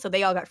models, so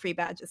they all got free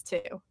badges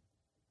too.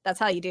 That's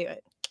how you do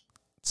it.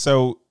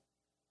 So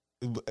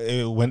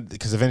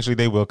because eventually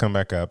they will come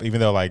back up, even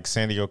though like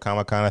San Diego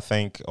Comic-Con, I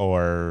think,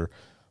 or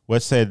I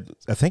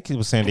think it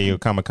was San Diego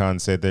Comic-Con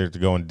said they're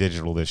going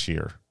digital this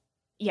year.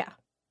 Yeah.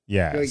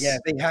 Yeah. Yeah,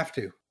 they have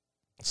to.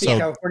 So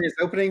California's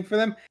opening for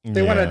them. If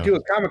they want to do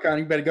a Comic-Con,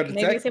 you better go to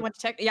Maybe Texas. they want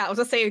to check. Yeah, I was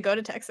gonna say go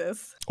to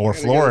Texas or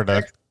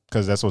Florida,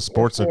 because that's what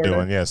sports are Florida.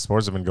 doing. Yeah,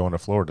 sports have been going to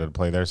Florida to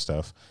play their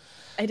stuff.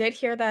 I did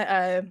hear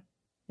that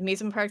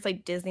amusement parks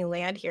like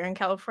Disneyland here in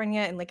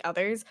California and like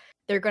others,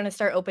 they're going to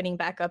start opening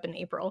back up in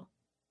April,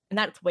 and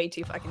that's way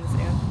too fucking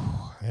soon.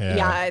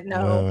 Yeah,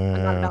 no,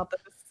 I'm not about this.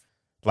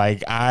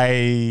 Like,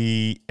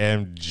 I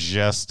am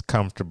just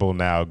comfortable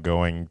now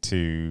going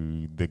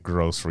to the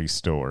grocery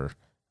store,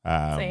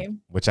 Same.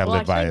 which I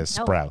live by actually, as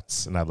no.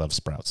 Sprouts, and I love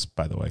Sprouts,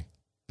 by the way.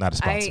 Not a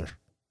sponsor.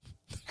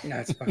 No,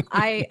 it's fine.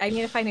 I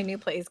need to find a new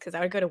place, because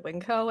I would go to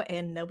Winco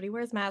and nobody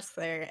wears masks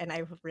there, and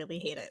I really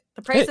hate it.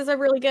 The prices are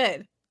really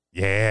good.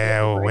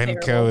 Yeah, Very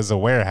Winco terrible. is a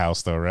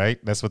warehouse, though, right?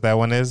 That's what that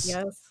one is?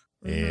 Yes.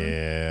 Mhm.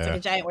 Yeah. It's like a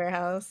giant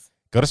warehouse.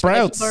 Go to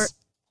Sprouts. people are-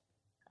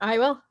 I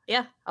will.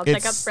 Yeah, I'll check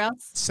out It's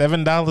Sprouts.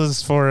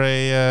 $7 for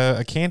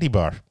a candy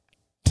bar.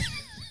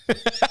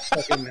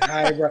 Fucking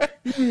highbrow.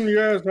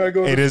 Yes, I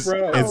go It to is.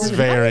 Sprouts.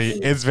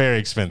 It's very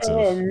expensive.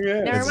 Oh,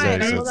 yeah. Never It's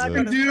mind. very I will not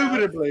go to Sprouts.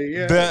 Indubitably,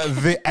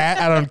 yeah.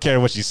 I don't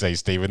care what you say,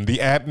 Steven. The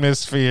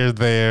atmosphere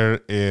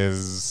there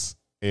is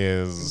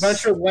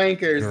Bunch of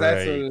wankers.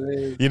 That's great. what it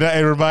is. You know,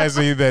 it reminds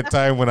me of that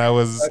time when I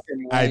was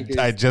Fucking I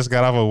wankers. just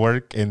got off of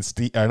work, and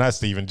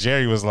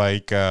Jerry was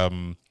like,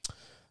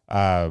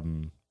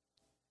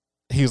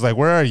 he was like,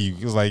 "Where are you?"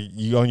 He was like,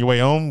 "You on your way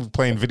home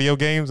playing video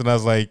games?" And I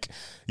was like,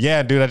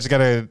 "Yeah, dude, I just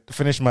gotta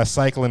finish my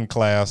cycling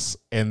class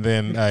and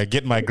then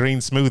get my green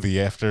smoothie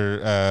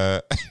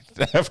after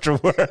after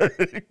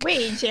work."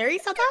 Wait, Jerry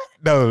said that?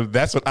 No,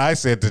 that's what I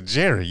said to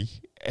Jerry.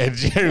 And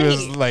Jerry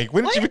was Wait, like,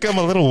 "When did you what? become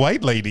a little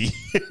white lady?"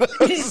 I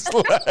was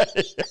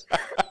like-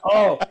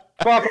 Oh,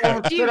 fuck! I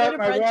almost Do you spit go out to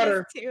my brunches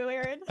water. too,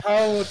 Aaron? I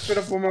almost spit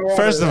up on my water.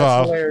 First of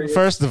That's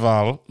hilarious.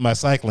 all, my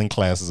cycling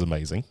class is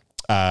amazing.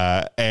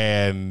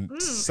 And You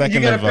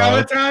second got a of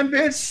all, Peloton,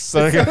 bitch?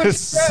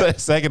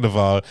 second of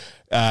all,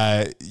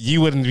 you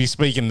wouldn't be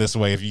speaking this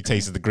way if you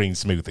tasted the green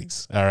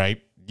smoothies. All right,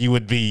 you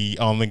would be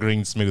on the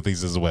green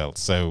smoothies as well.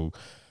 So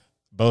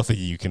both of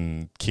you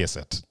can kiss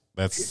it.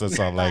 That's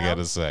all I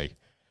gotta say.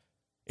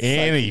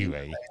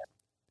 Anyway,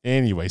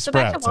 So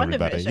back to Sprouts,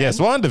 everybody. WandaVision. Yes,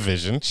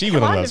 WandaVision. She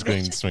would have loved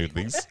green WandaVision.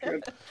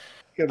 smoothies.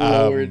 Good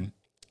lord.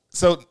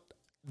 So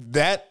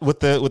that with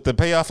the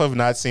payoff of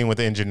not seeing what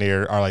the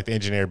engineer, or like the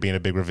engineer being a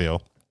big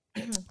reveal,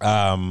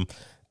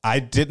 I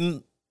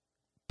didn't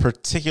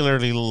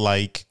particularly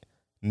like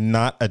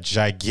not a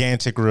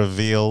gigantic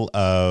reveal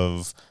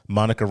of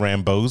Monica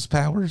Rambeau's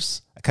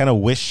powers. I kind of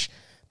wish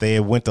they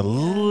went a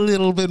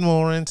little bit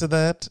more into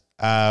that.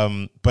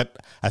 But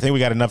I think we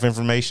got enough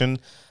information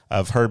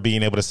of her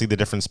being able to see the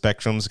different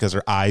spectrums, because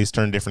her eyes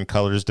turn different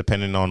colors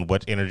depending on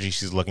what energy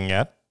she's looking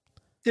at.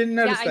 Didn't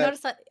Yeah,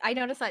 notice that. I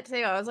noticed that too.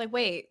 I was like,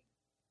 wait.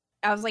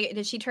 I was like,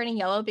 is she turning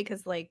yellow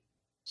because like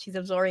she's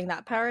absorbing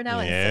that power now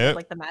instead Yep. of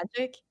like the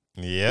magic?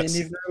 Yes.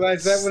 Didn't even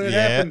realize that when it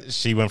happened.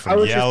 She went I from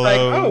was yellow. just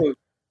like,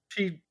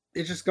 oh,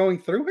 it's just going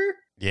through her?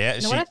 Yeah,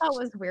 You know what I thought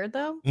was weird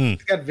though?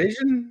 She's got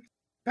vision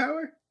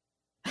power?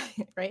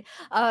 Right?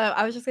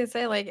 I was just gonna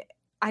say, like,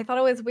 I thought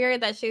it was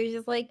weird that she was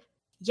just like,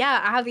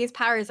 yeah, I have these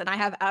powers and I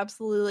have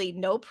absolutely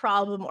no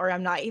problem, or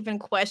I'm not even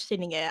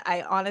questioning it.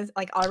 I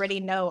already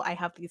know I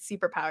have these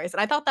superpowers. And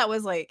I thought that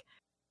was like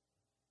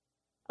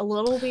a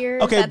little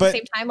weird. Okay, But at but- the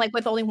same time, like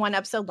with only one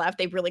episode left,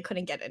 they really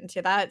couldn't get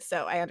into that.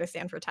 So I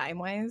understand for time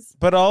wise.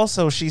 But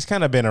also, she's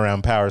kind of been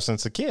around power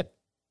since a kid.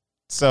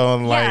 So,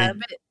 like,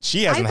 but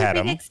she hasn't had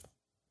them.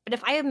 But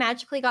if I had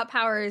magically got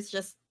powers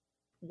just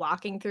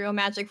walking through a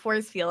magic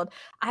force field,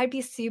 I'd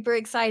be super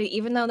excited.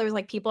 Even though there's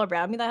like people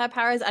around me that have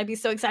powers, I'd be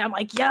so excited. I'm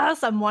like,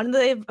 yes, I'm one of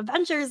the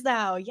Avengers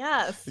now.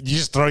 Yes. You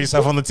just throw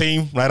yourself on the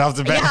team right off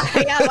the bat.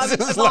 Yeah, I'm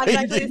It's like-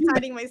 automatically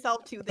assigning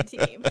myself to the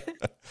team.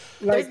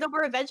 There's Like, no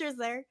more Avengers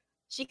there.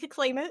 She could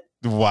claim it.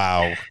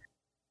 Wow.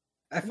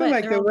 I feel But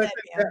like they're there all wasn't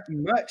dead, that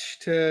much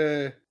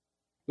to,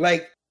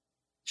 like,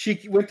 she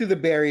went through the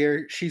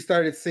barrier. She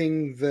started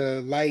seeing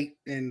the light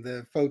and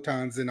the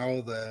photons and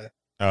all the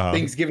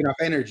things giving off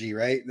energy,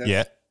 right?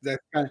 Yeah.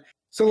 That's kind of,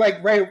 so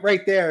like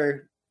right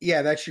there,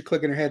 yeah, that should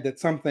click in her head that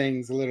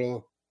something's a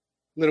little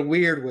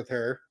weird with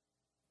her.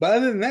 But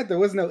other than that, there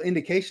was no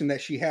indication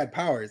that she had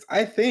powers.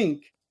 I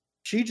think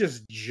she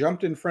just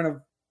jumped in front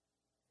of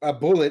a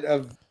bullet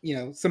of,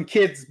 some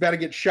kids about to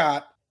get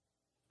shot.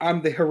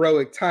 I'm the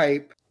heroic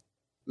type.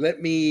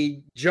 Let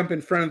me jump in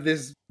front of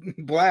this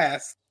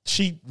blast.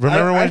 She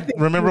I think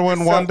she remember was when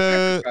just Wanda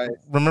self-sacrifice.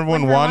 remember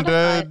when When her Wanda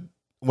Wanda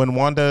when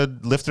Wanda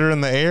lifted her in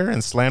the air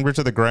and slammed her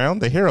to the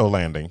ground, the hero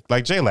landing,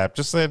 like J-Lap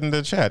just said in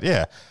the chat.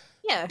 Yeah.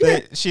 Yeah.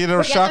 She had a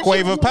But yeah, shockwave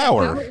she's of doing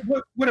power.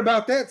 What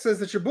about that says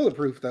that you're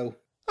bulletproof though?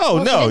 Oh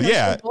Well, she no, didn't know she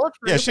yeah, was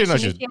bulletproof, yeah. She but didn't know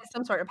knew she. she had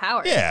some sort of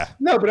power. Yeah,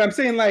 No, but I'm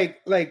saying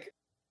like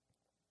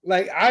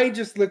I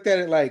just looked at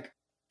it like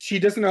she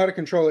doesn't know how to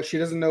control it. She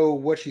doesn't know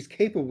what she's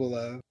capable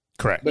of,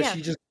 correct. but Yeah.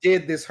 she just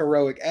did this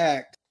heroic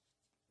act,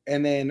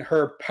 and then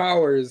her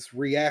powers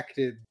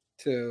reacted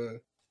to,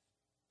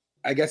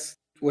 I guess,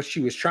 what she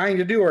was trying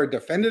to do or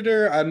defended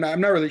her. I'm not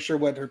really sure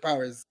what her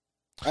powers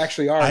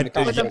actually are. In the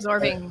I- With comic.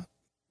 absorbing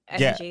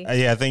Yeah, energy.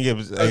 yeah. I think it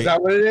was. Is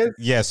that what it is?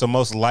 Yeah, so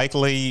most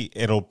likely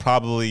it'll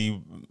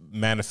probably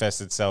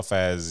manifest itself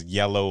as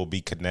yellow will be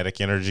kinetic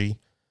energy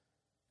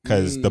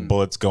because the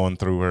bullets going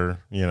through her,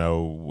 you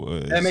know.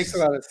 That makes a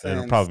lot of sense.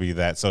 It'll probably be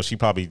that. So she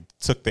probably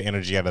took the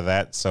energy out of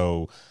that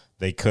so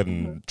they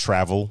couldn't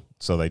travel,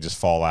 so they just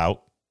fall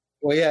out.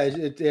 Well, yeah,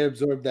 it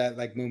absorbed that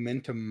like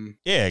momentum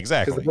Yeah, because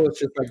exactly. the bullets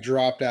just like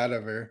dropped out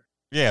of her.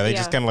 Yeah, they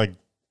just Yeah. kind of like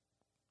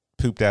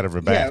pooped out of her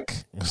Yeah,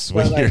 back. It's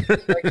but, weird.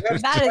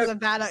 That is a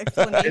bad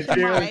explanation. It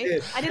really Why?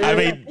 did. I didn't I know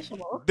mean, that was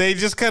visual. They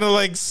just kind of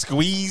like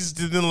squeezed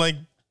and then like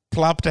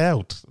plopped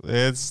out.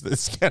 It's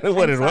kind of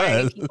what I'm it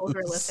sorry, was. people who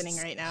are listening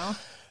right now.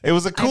 It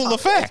was a cool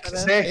apologize effect. for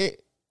that.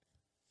 It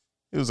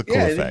was a cool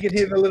Yeah, effect. you could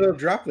hear the little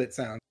droplet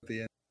sound at the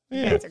end. You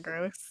Yeah. guys are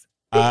gross.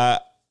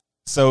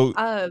 So You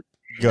go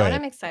know what ahead.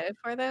 I'm excited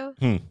for though?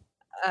 Hmm.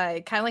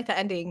 Kind of like the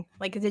ending.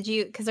 Like,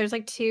 because there's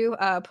like 2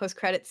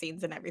 post-credit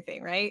scenes and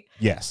everything, right?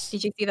 Yes,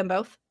 Did you see them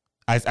both?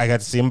 I got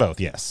to see them both.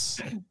 Yes.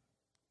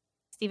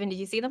 Steven, did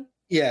you see them?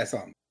 Yeah, I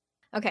saw him.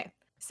 Okay.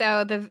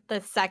 So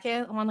the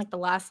second one, like the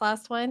last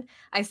one,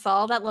 I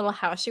saw that little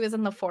house she was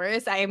in the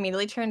forest. I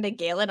immediately turned to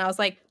Galen. I was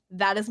like,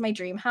 that is my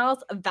dream house.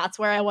 That's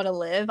where I want to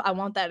live. I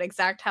want that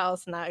exact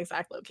house in that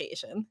exact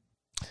location.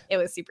 It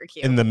was super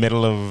cute. In the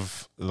middle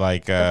of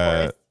like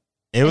forest.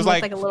 it was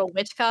looked like a little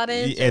witch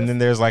cottage. and then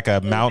there's like a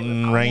really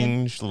mountain haunted.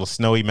 range, little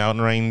snowy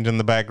mountain range in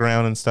the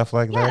background and stuff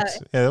like Yeah, that.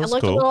 Yeah, that it was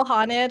looked a cool. little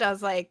haunted. I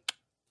was like,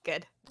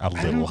 good. A I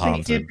little don't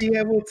think you'd haunted. be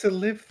able to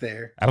live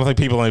there. I don't think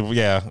people.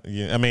 Yeah,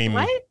 I mean,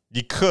 What?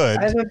 you could.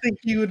 I don't think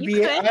you would You be.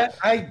 could.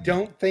 I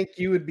don't think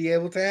you would be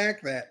able to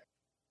act that.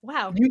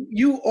 Wow.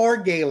 You or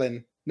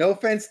Galen. No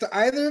offense to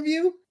either of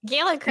you.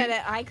 Galen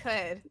couldn't. I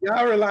could.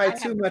 Y'all rely I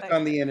too have much to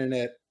on say. the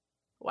internet.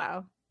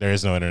 Wow. There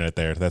is no internet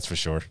there. That's for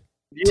sure.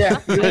 Yeah, you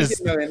don't There's-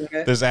 get no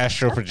internet. There's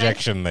astral Okay.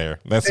 projection there.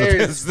 That's what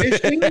There's this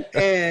fishing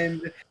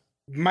and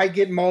might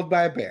get mauled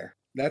by a bear.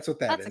 That's what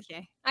that That's is.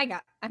 okay.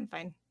 I'm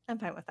fine. I'm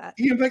fine with that.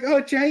 You're like,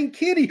 oh, giant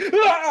kitty.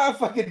 Ah,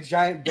 fucking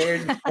giant bear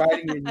just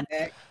biting your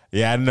neck.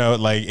 Yeah, I know.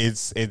 Like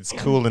it's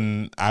cool,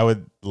 and I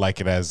would like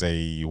it as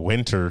a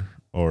winter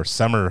or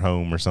summer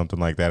home or something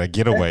like that. A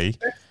getaway.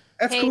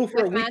 That's Hey, cool for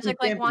a with weekly magic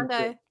like camping Wanda,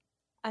 trip.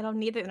 I don't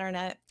need the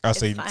internet. Oh, It's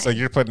so fine.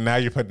 you're putting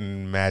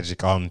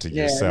magic onto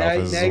Yeah, yourself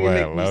as now you're well.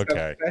 making yourself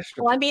Okay.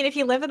 special. Well, I mean, if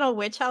you live in a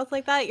witch house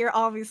like that, you're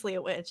obviously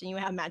a witch and you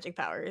have magic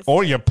powers.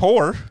 Or you're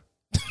poor.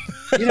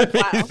 You know,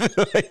 Wow.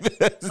 Like,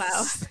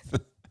 Wow.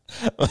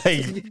 you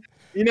like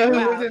know who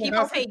Wow, lives in a people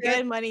house pay like that?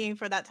 good money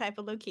for that type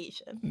of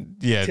location.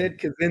 yeah. Ted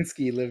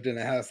Kaczynski lived in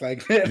a house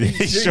like that.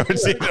 He sure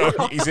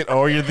did. He said,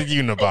 or you're the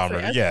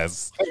Unabomber.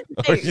 Yes.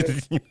 Yes. Or you're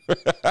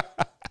the-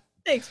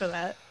 Thanks for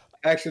that.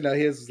 Actually, no,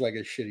 his was like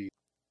a shitty.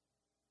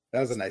 That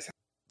was a nice house.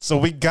 So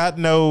we got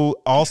no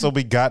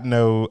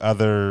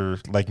other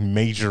like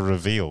major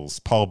reveals.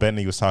 Paul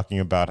Bettany was talking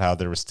about how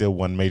there was still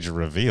one major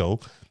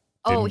reveal.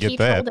 Oh, Didn't he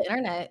get that. trolled the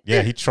internet.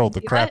 Yeah, he trolled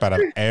the See crap that? out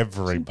of He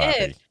everybody.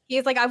 did.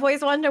 He's like, I've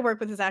always wanted to work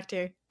with this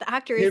actor. The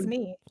actor is Him-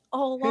 me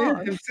all Him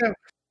along. himself.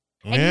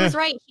 And he Yeah. was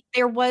right.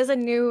 There was a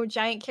new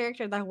giant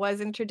character that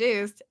was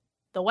introduced,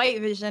 the White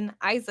Vision,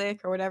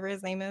 Isaac, or whatever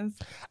his name is.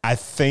 I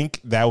think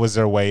that was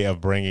their way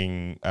of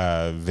bringing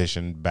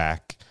Vision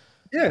back.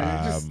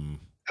 Yeah, he just Um,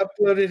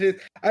 uploaded his.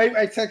 I texted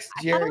I thought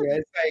it Jerry.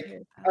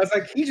 was I was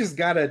like, he just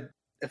got a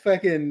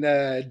fucking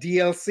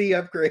DLC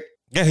upgrade.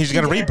 yeah, he's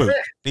got a Yeah. reboot.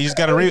 He's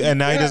got a and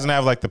now he Yeah. doesn't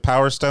have like the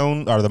Power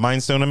Stone or the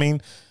Mind Stone. I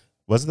mean,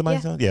 was it the Mind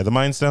Yeah. Stone? Yeah, the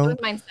Mind It Stone.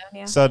 was Mind Stone,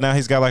 yeah. So now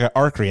he's got like an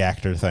arc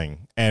reactor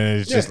thing, and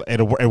it's just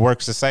it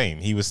works the same.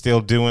 He was still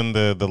doing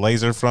the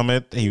laser from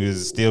it. He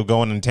was still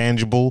going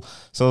intangible.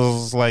 So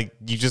it's like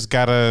you just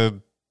gotta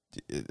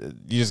Would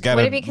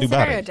it be new considered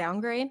a body.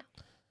 downgrade?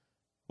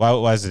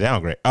 Why is it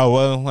downgrade? Oh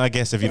well, I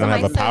guess if you Because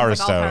don't the have a Mind Power Stone's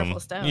like Stone, all-powerful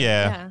stone.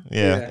 yeah,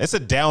 Yeah. it's a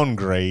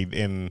downgrade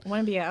in. It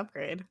wouldn't be an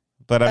upgrade.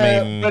 But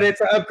I mean, but it's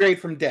an upgrade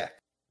from death.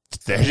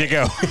 there you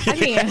go.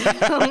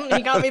 I mean,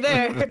 you got me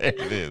there. There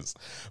it is.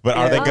 But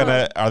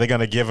Yeah. are they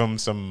gonna give him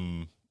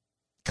some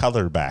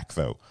color back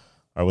though,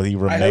 or will he I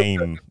hope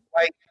remain?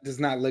 White does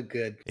not look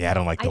good. Yeah, I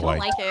don't like I the don't white.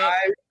 like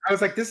it. I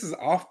was like, this is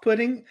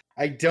off-putting.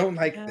 I don't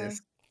like Yeah.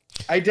 this.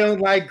 I don't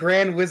like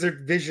Grand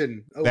Wizard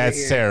Vision. Over That's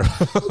here.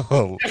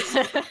 terrible.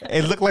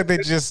 It looked like they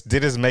just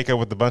did his makeup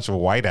with a bunch of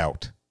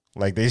whiteout.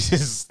 Like they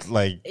just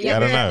like Yeah, I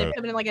don't they know. put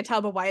him in like a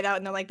tub of whiteout,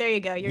 and they're like, "There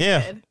you go, you're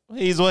Yeah. good."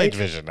 He's white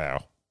vision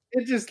now.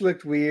 It just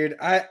looked weird.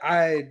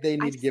 They need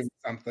to just- give him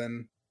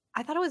something.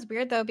 I thought it was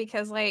weird though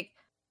because like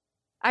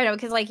I don't know,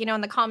 because like you know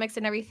in the comics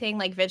and everything,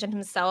 like Vision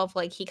himself,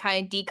 like he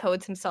kind of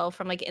decodes himself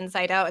from like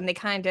inside out, and they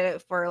kind of did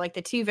it for like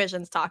the two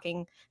Visions talking,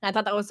 and I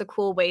thought that was a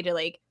cool way to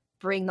like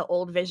bring the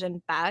old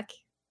Vision back.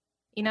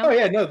 You know? Oh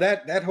yeah, no,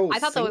 that whole I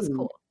thought that was scene-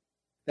 cool.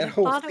 That I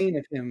who thought it- scene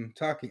of him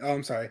talking. Oh,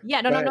 I'm sorry.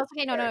 Yeah, no, Go no, ahead. no, it's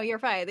okay. No, you're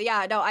fine.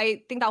 Yeah, no,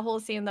 I think that whole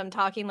scene of them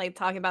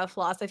talking about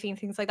philosophy and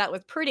things like that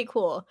was pretty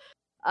cool.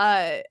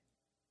 But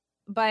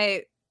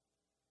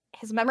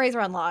his memories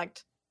were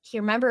unlocked. He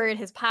remembered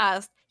his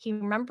past. He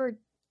remembered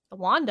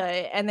Wanda,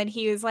 and then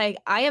he was like,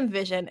 "I am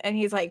Vision," and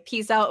he's like,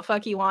 "Peace out,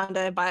 fuck you,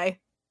 Wanda, bye."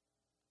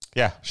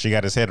 Yeah, she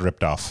got his head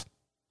ripped off.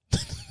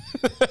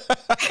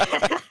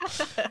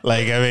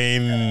 Like, I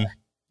mean,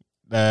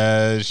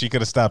 she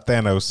could have stopped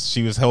Thanos.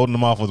 She was holding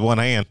him off with one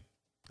hand.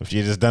 If she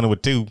had just done it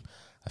with two,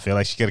 I feel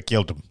like she could have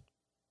killed him.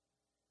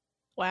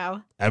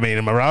 Wow. I mean,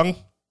 am I wrong?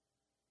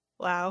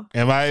 Wow.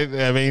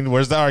 I mean,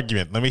 where's the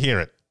argument? Let me hear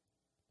it.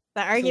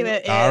 The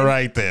argument is All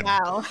right, then.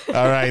 wow.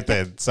 All right,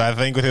 then. So I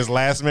think with his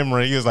last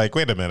memory, he was like,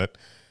 wait a minute.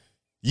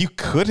 You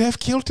could have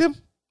killed him?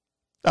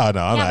 Oh,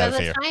 no, I'm Yeah, not but at the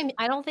fair. time,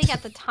 I don't think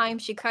at the time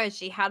she could.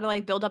 She had to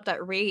like build up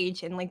that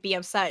rage and like be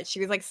upset. She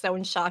was like so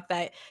in shock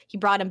that he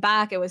brought him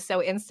back. It was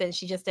so instant.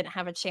 She just didn't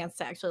have a chance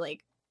to actually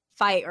like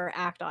fight or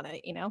act on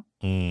it, you know?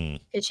 Mm.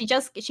 'Cause she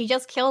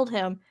just killed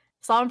him,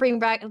 saw him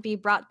be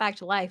brought back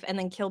to life, and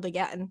then killed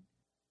again.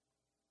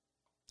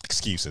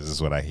 Excuses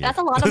is what I hear. That's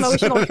a lot of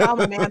emotional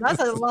trauma, man.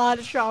 That's a lot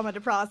of trauma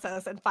to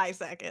process in 5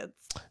 seconds.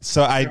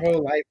 So Her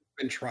whole life has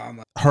been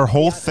trauma. her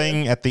whole Yeah, it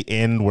thing at the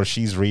end where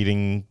she's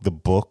reading the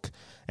book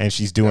and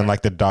she's doing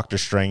like the Doctor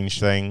Strange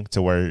thing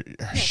to where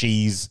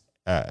she's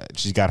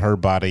got her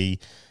body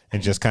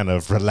and just kind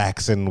of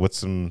relaxing with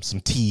some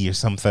tea or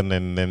something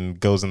and then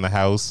goes in the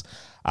house.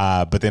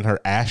 But then her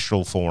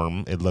astral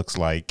form, it looks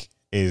like,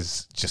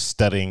 is just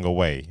studying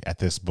away at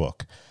this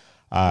book.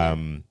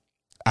 I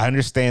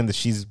understand that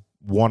she's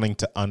wanting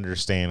to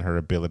understand her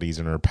abilities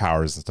and her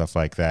powers and stuff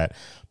like that.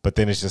 But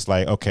then it's just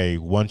like, okay,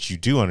 once you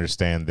do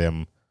understand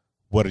them,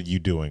 what are you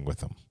doing with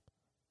them?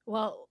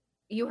 Well,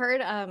 you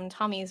heard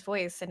Tommy's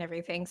voice and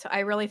everything, so I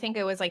really think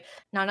it was like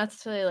not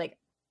necessarily like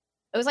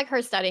it was like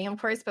her studying, of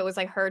course, but it was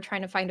like her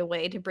trying to find a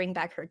way to bring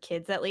back her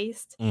kids at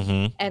least.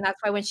 Mm-hmm. And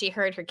that's why when she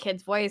heard her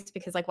kid's voice,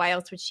 because like why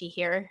else would she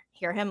hear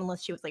him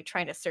unless she was like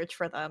trying to search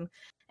for them?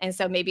 And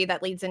so maybe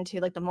that leads into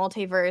like the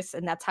multiverse,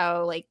 and that's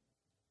how like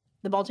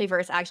the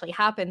multiverse actually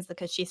happens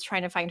because she's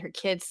trying to find her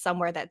kids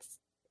somewhere that's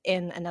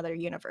in another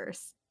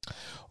universe.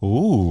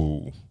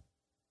 Ooh.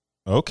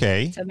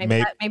 Okay. So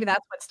maybe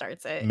that's what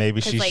starts it.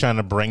 Maybe 'Cause, she's like, trying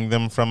to bring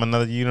them from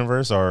another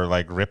universe or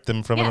like rip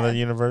them from Yeah. another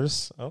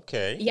universe.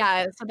 Okay.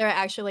 Yeah, so they're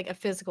actually like a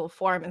physical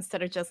form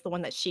instead of just the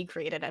one that she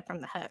created it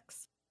from the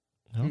hex.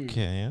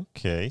 Okay.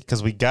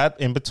 Because we got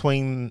in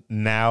between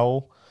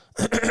now.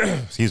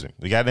 Excuse me.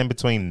 We got in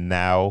between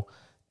now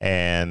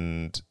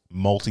and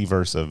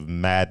Multiverse of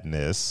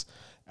Madness.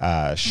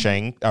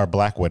 Or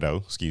Black Widow.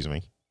 Excuse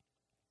me.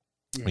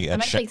 We I'm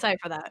got actually excited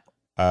for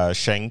that.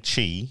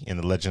 Shang-Chi in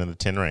the Legend of the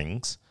Ten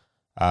Rings.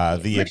 I'm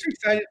actually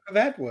excited for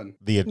that one.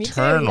 The Me too, yeah.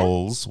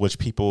 Eternals, which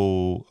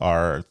people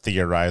are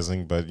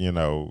theorizing, but you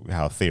know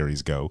how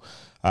theories go.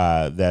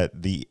 That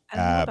the I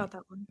don't know about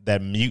that one.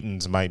 that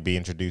mutants might be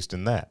introduced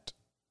in that.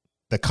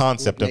 The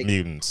concept of make-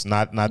 mutants,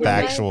 not the would make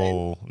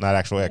actual You know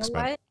X-Men.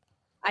 what?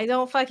 I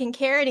don't fucking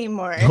care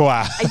anymore.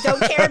 Wow. I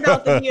don't care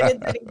about the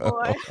mutants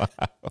anymore.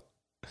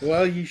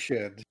 Well, you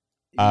should.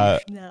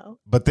 No.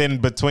 But then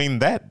between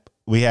that,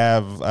 we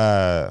have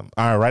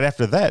right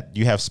after that,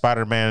 you have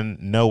Spider-Man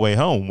No Way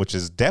Home, which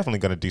is definitely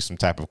going to do some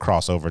type of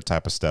crossover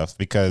type of stuff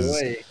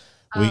because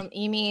Boy,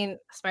 You mean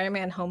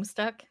Spider-Man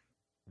Homestuck?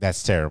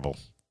 that's terrible.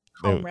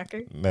 Home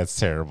record? That's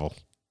terrible.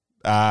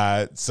 So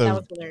That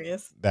was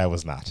hilarious. that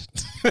was not.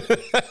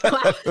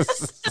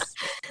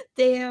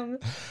 Damn.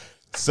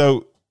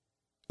 So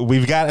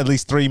we've got at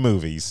least 3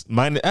 movies.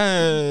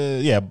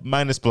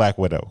 Minus Black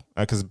Widow,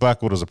 because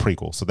Black Widow's a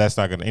prequel, so that's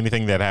not gonna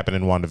anything that happened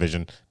in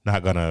WandaVision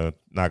not gonna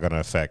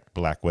affect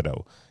Black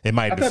Widow. It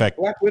might I thought affect.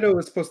 Black Widow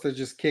was supposed to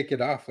just kick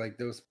it off like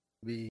those.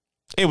 It was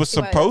It was.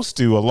 supposed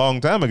to a long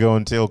time ago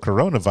until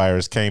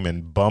coronavirus came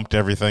and bumped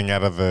everything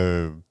out of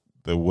the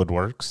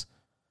woodworks.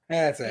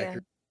 That's Yeah.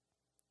 accurate.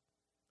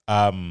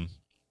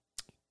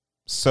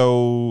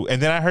 So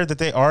and then I heard that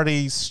they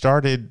already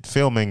started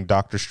filming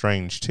Doctor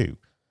Strange too.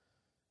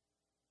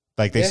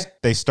 Like Yeah.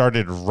 they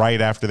started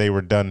right after they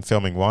were done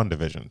filming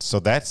WandaVision. So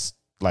that's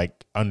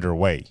like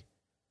underway.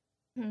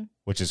 Hmm.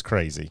 Which is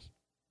crazy.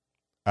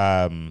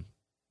 And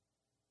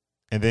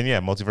then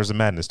Multiverse of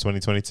Madness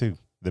 2022.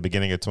 The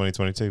beginning of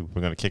 2022.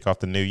 We're gonna kick off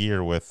the new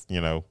year with,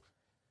 the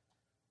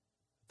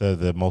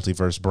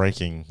multiverse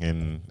breaking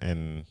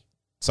and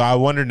so I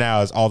wonder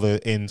now, is all the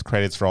end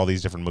credits for all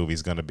these different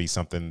movies going to be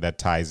something that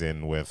ties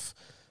in with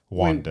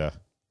Wanda?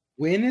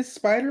 When is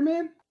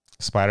Spider-Man?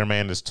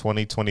 Spider-Man is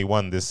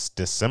 2021 this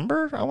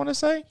December, I want to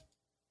say.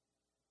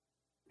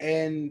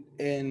 And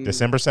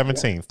December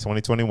 17th,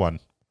 2021.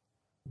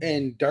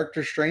 And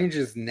Doctor Strange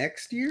is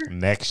next year?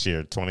 Next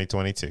year,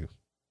 2022.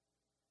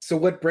 So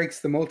what breaks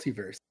the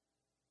multiverse?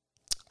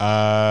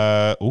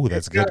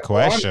 That's a good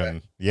question.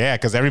 Wanda. Yeah,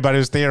 because everybody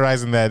was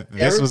theorizing that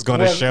this was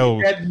going to Well,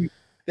 show.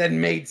 that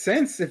made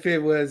sense if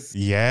it was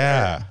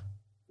Yeah.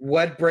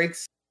 what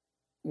breaks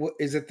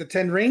is it the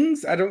 10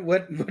 rings? I don't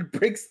what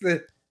breaks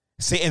the.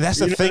 See, and that's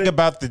the thing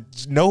about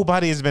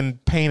nobody has been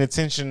paying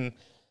attention.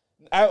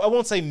 I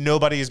won't say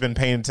nobody has been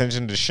paying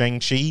attention to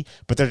Shang-Chi,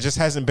 but there just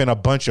hasn't been a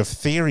bunch of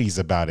theories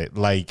about it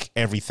like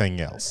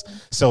everything else.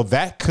 So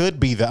that could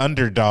be the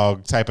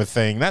underdog type of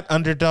thing. Not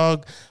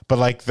underdog, but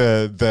like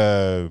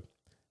the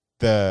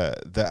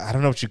I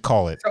don't know what you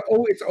call it.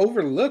 It's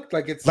overlooked.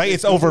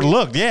 It's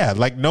overlooked. Yeah.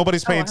 Like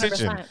nobody's paying 100%.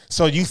 attention.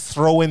 So you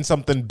throw in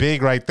something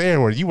big right there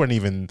where you weren't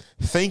even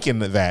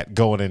thinking of that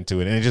going into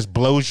it. And it just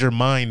blows your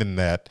mind in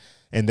that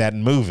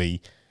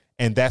movie.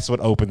 And that's what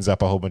opens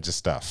up a whole bunch of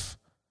stuff.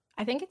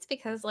 I think it's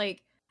because,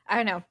 like, I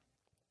don't know.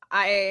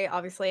 I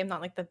obviously am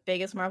not like the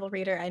biggest Marvel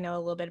reader. I know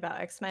a little bit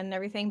about X-Men and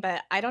everything,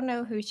 but I don't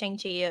know who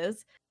Shang-Chi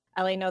is.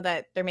 I only know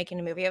that they're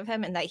making a movie of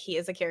him and that he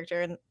is a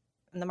character in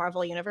the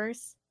Marvel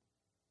universe.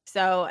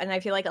 So, and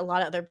I feel like a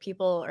lot of other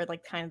people are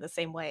like kind of the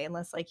same way,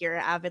 unless like you're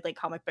an avid like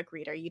comic book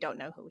reader, you don't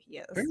know who he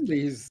is.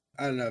 Apparently he's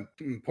an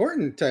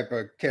important type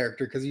of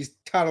character because he's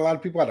taught a lot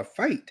of people how to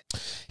fight.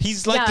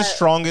 He's like the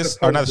strongest,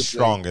 or not the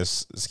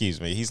strongest, excuse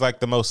me. He's like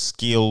the most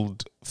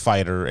skilled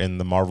fighter in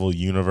the Marvel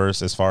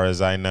universe, as far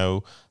as I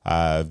know.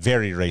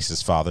 Very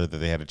racist father that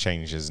they had to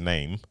change his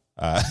name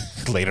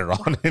later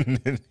on in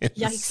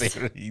the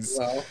series.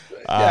 Well,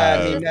 yeah,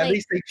 I mean, at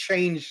least they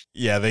changed.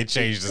 Yeah, they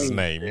changed his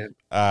name.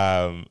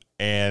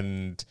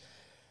 And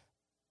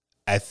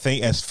I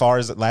think as far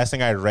as the last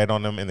thing I read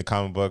on him in the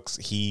comic books,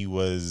 he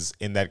was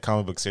in that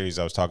comic book series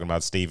I was talking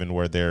about, Steven,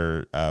 where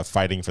they're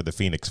fighting for the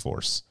Phoenix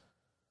Force.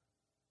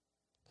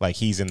 Like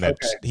he's in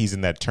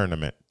that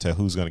tournament to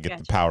who's going to get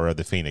the power of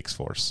the Phoenix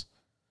Force.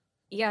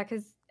 Yeah,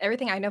 because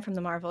everything I know from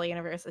the Marvel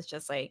universe is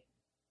just like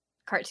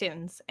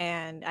cartoons,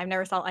 and I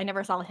never saw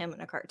him in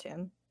a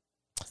cartoon,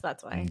 so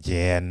that's why.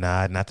 Yeah,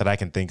 not that I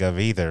can think of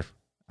either.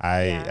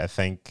 I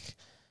think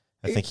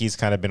he's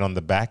kind of been on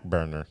the back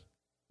burner.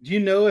 Do you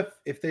know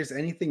if there's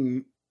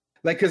anything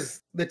like, because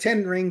the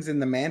 10 rings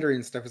and the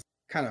Mandarin stuff is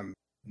kind of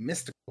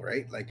mystical,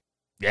 right? Like,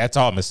 yeah, it's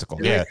all mystical.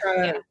 Yeah.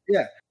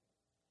 Yeah.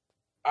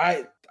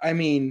 I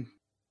mean,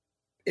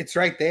 it's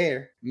right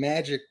there.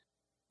 Magic.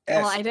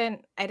 Well, I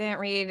didn't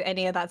read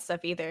any of that stuff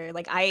either.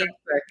 Like I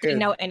didn't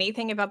know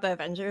anything about the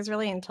Avengers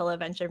really until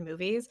Avenger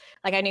movies.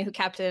 Like I knew who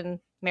Captain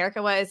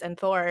America was and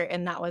Thor,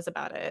 and that was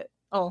about it.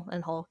 Oh,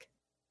 and Hulk.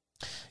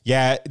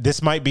 Yeah,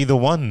 this might be the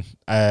one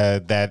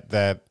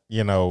that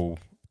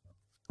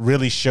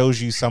really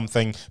shows you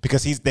something,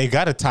 because they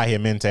got to tie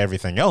him into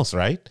everything else,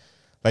 right?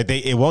 Like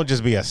it won't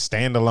just be a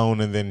standalone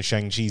and then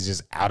Shang-Chi's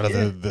just out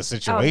of the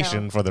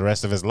situation for the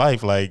rest of his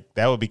life. Like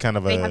that would be kind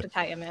of they have to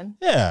tie him in.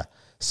 Yeah.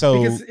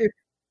 So because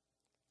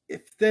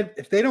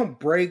if they don't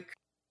break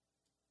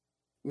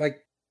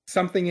like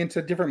something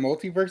into different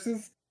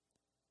multiverses,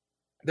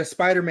 the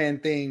Spider-Man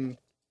thing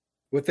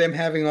with them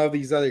having all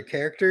these other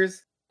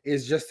characters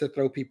is just to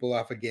throw people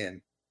off again.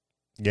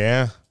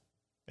 Yeah,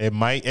 it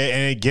might,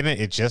 and again,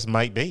 it just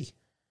might be.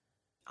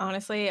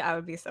 Honestly, I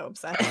would be so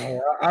upset.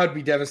 I would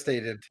be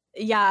devastated.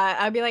 Yeah,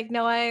 I'd be like,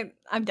 no,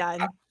 I'm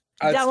done.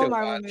 I'd done still with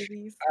Marvel watch.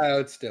 movies. I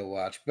would still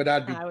watch, but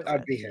I'd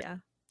be here. Yeah.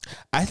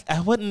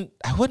 I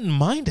wouldn't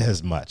mind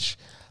as much.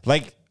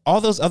 Like all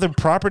those other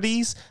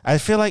properties, I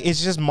feel like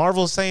it's just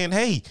Marvel saying,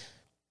 "Hey,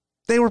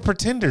 they were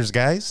pretenders,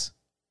 guys.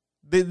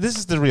 This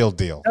is the real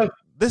deal.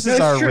 This is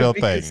our real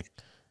thing."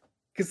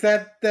 Because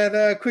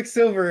that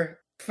Quicksilver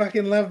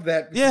fucking loved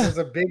that. Yeah, it was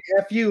a big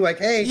fu. Like,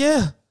 hey,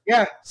 yeah.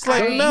 It's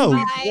like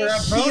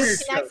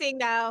he's connecting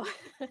now.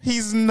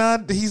 He's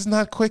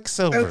not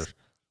Quicksilver.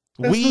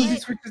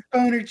 Those were just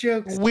boner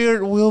jokes.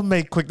 We'll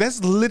make quick.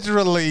 That's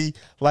literally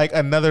like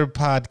another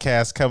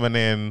podcast coming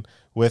in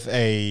with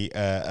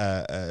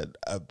a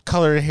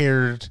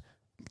color-haired,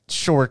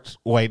 short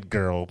white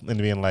girl and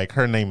being like,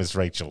 her name is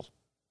Rachel.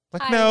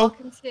 Like, Hi, no.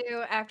 Welcome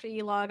to After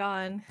You Log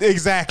On.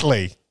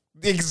 Exactly.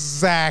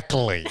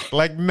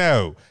 Like,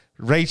 no.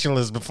 Rachel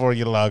is before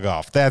you log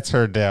off. That's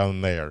her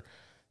down there.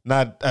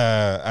 Not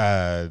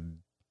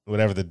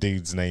whatever the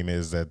dude's name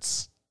is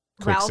that's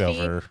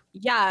Quicksilver. Ralphie?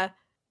 Yeah.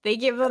 They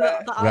give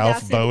the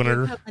Ralph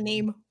Boner. to give the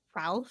name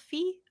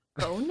Ralphie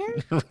Boner?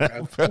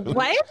 Boner.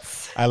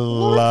 What? I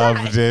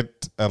loved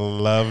it. I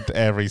loved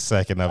every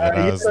second of it.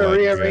 I was like,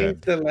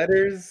 rearrange the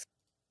letters,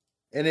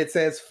 and it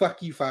says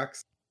 "fuck you,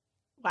 Fox."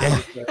 Wow.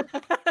 Yeah.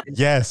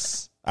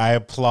 Yes, I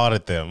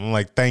applauded them. I'm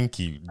like, thank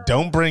you.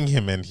 Don't bring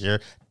him in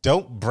here.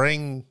 Don't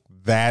bring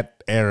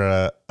that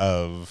era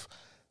of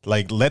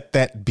like. Let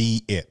that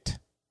be it.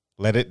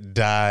 Let it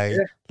die.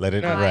 Yeah. Let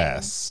it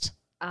rest.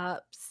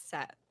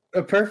 Upset.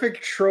 A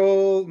perfect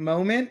troll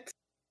moment,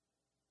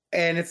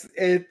 and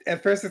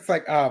at first it's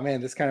like, oh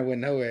man, this kind of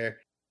went nowhere,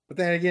 but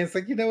then again it's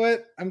like, you know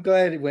what, I'm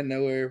glad it went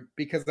nowhere,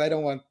 because I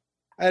don't want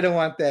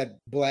that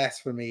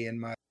blasphemy in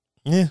my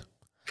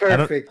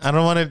perfect. I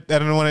don't want it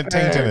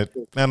tainting it.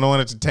 I don't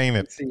want it to taint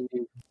it.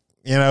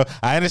 You know,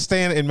 I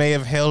understand it may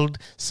have held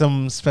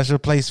some special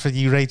place for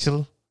you,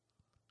 Rachel,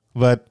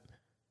 but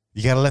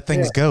you gotta let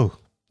things go.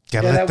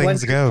 Gotta let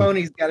things go.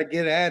 Pony's gotta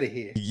get out of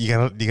here.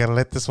 You gotta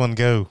let this one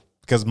go.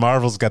 Because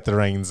Marvel's got the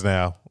reins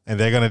now, and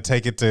they're going to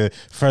take it to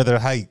further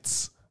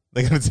heights.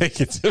 They're gonna take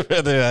it to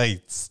further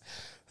heights.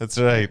 That's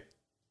right.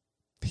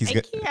 He's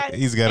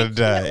got to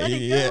die.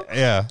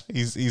 Yeah.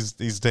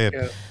 He's dead.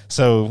 Yeah.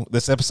 So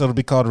this episode will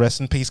be called "Rest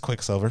in Peace,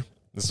 Quicksilver."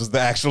 This was the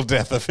actual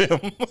death of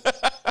him.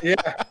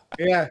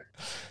 Yeah.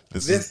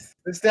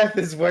 This death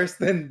is worse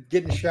than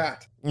getting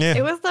shot. Yeah.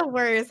 It was the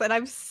worst, and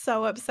I'm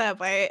so upset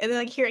by it. And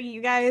like hearing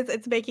you guys,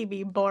 it's making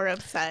me more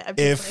upset. I'm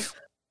just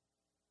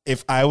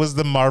If I was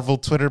the Marvel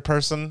Twitter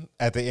person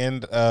at the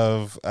end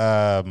of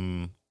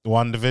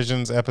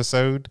WandaVision's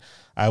episode,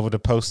 I would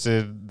have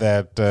posted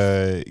that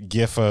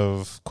gif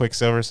of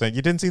Quicksilver saying,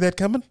 "You didn't see that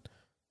coming?"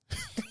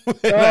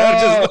 Please.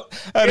 I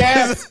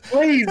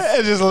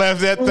just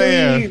left that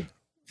there.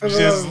 For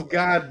the love of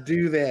God,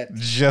 do that.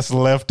 Just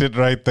left it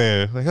right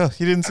there. Like, oh,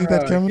 you didn't see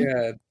that coming?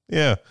 God.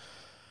 Yeah.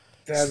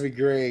 That'd be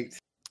great.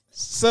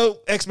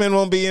 So X-Men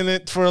won't be in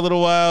it for a little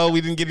while. We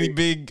didn't get any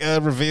big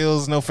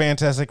reveals. No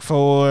Fantastic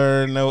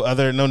Four. No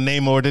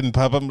Namor didn't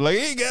pop up. I'm like,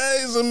 hey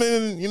guys, I'm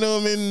in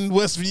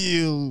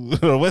Westview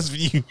or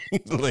Westview.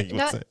 Like,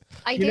 what's that?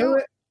 I You do. know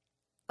what?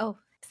 Oh,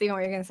 see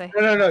what you're gonna say.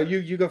 No.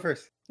 You go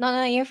first.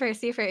 No, you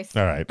first. You first.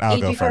 All right, I'll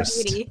Age go before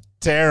first. beauty.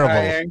 Terrible.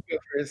 Ryan, go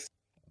first.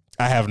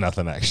 I have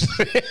nothing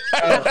actually.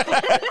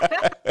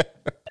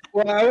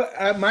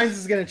 Well, mine's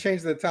is gonna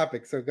change the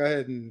topic, so go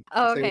ahead and.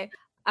 Oh, say- okay.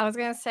 I was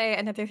gonna say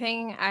another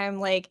thing. I'm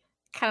like,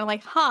 kind of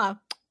like, huh?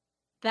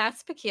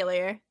 That's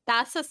peculiar.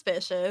 That's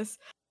suspicious.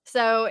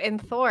 So in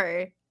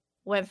Thor,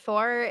 when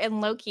Thor and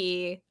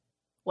Loki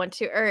went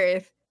to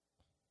Earth,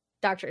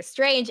 Doctor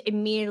Strange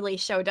immediately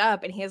showed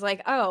up, and he's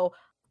like, "Oh,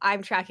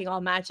 I'm tracking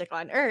all magic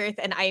on Earth,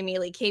 and I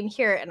immediately came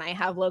here, and I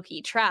have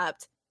Loki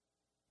trapped."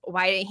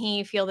 Why didn't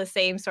he feel the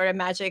same sort of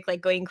magic,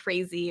 like going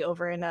crazy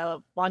over in a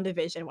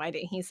WandaVision? Why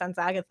didn't he sense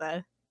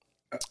Agatha?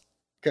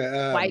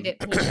 Okay, Why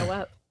didn't he show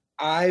up?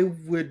 I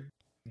would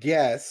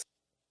guess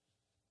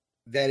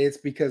that it's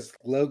because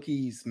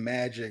Loki's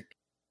magic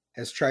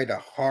has tried to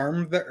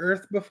harm the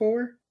Earth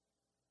before.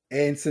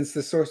 And since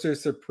the Sorcerer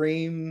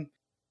Supreme's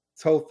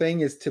whole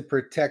thing is to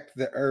protect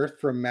the Earth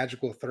from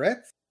magical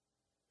threats,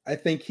 I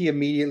think he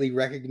immediately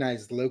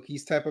recognized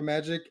Loki's type of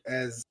magic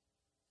as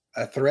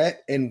a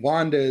threat. And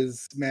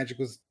Wanda's magic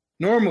was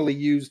normally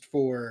used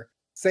for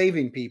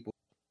saving people.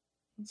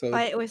 So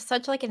But it was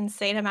such like an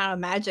insane amount of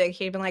magic.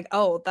 He'd been like,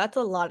 "Oh, that's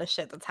a lot of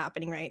shit that's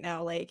happening right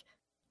now. Like,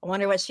 I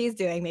wonder what she's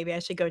doing. Maybe I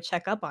should go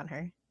check up on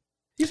her."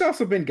 he's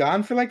also been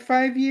gone for like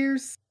 5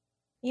 years.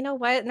 You know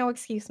what? No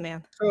excuse,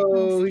 man.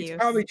 So he's excuse.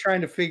 probably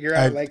trying to figure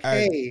out,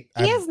 He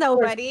has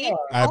nobody.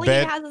 I All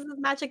bet- he has is his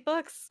magic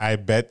books. I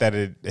bet that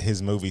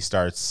his movie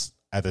starts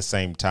at the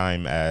same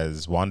time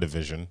as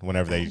WandaVision,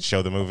 whenever they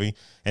show the movie,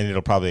 and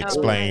it'll probably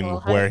explain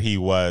where he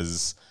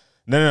was.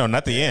 No,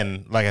 not the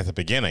end, like at the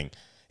beginning.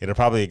 It'll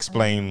probably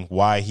explain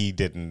why he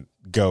didn't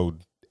go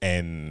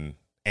and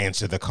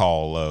answer the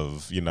call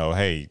of,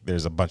 hey,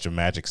 there's a bunch of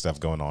magic stuff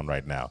going on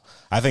right now.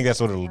 I think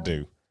that's what it'll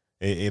do.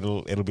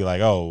 It'll be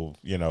like,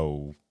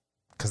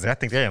 because I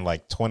think they're in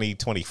like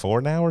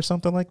 2024 now or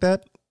something like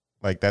that.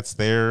 Like that's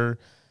their.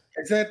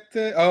 Is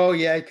that oh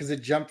yeah, because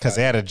it jumped. Because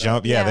they had a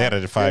jump. Yeah, they had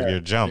a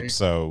 5-year jump. Yeah.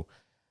 So,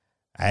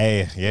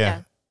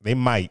 they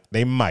might.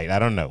 I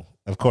don't know,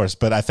 of course.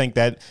 But I think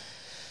that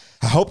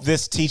I hope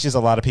this teaches a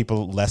lot of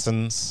people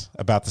lessons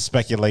about the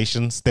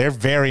speculations. They're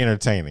very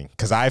entertaining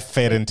because I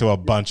fed into a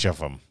bunch of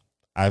them.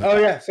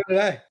 So did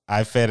I.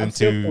 I fed I'm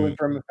still into. pulling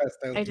from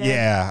Mephisto. I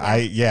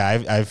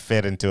did. I've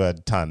fed into a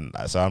ton.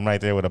 So I'm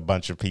right there with a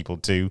bunch of people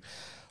too.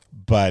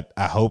 But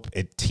I hope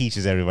it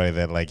teaches everybody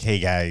that, like, hey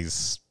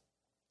guys,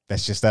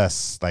 that's just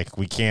us. Like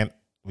we can't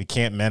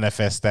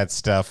manifest that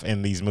stuff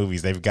in these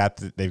movies. They've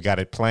got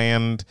it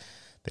planned.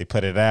 They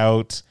put it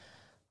out.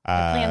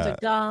 Their plans are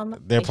dumb.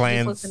 Their They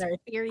plans. listen to our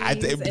theories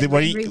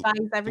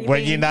Were were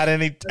you not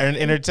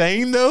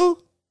entertained though?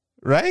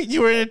 Right?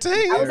 You were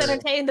entertained. I was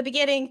entertained in the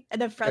beginning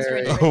and then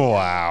frustrated. Oh,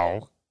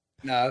 wow.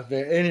 No,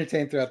 they're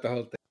entertained throughout the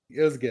whole thing.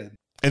 It was good.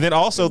 And then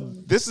also,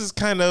 this is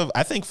kind of,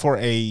 I think, for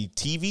a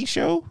TV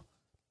show,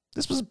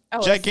 this was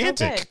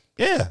gigantic. So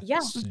yeah, Yeah.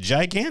 this was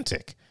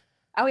gigantic.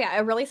 Oh yeah,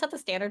 it really set the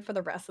standard for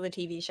the rest of the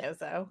TV shows,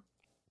 though.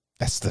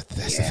 That's the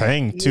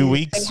thing. 2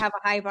 weeks. They have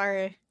a high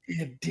bar.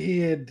 It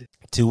did.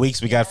 2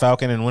 weeks. We got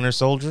Falcon and Winter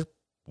Soldier.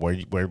 Where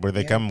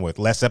they coming with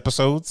less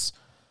episodes?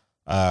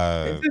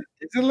 Is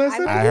it less?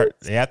 I heard.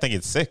 Yeah, I think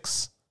it's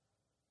 6.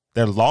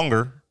 They're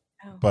longer,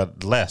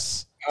 but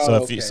less.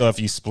 So if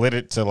you split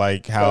it to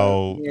like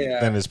how,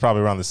 then it's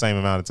probably around the same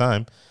amount of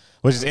time,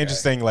 which is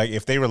interesting. Like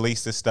if they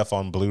release this stuff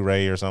on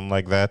Blu-ray or something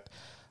like that,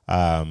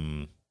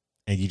 and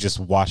you just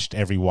watched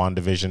every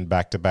WandaVision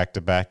back to back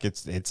to back,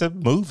 it's a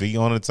movie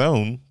on its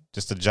own,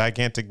 just a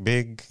gigantic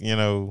big,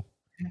 you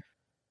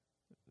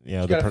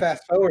gotta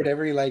fast forward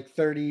every like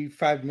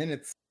 35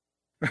 minutes,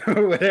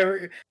 or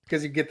whatever,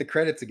 because you get the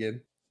credits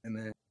again, and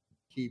then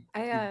keep.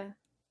 Are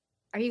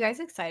you guys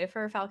excited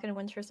for Falcon and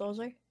Winter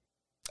Soldier?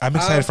 I'm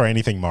excited for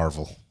anything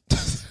Marvel.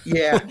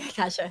 Yeah,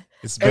 Gotcha.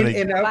 It's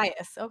been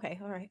Bias. Okay,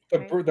 all right.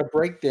 The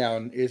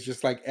breakdown is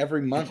just like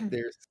every month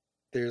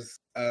there's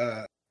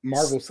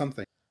Marvel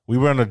something. We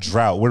were on a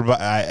drought.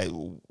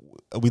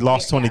 We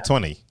lost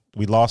 2020.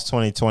 We lost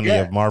 2020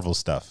 Yeah. of Marvel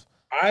stuff.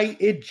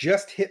 It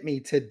just hit me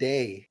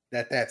today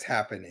that that's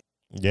happening.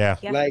 Yeah.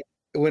 Yeah. Like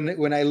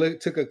when I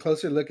took a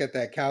closer look at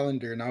that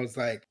calendar, and I was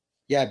like,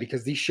 yeah,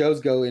 because these shows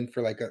go in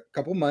for like a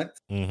couple months,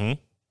 Mm-hmm.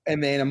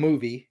 and then a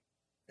movie,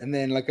 and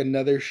then like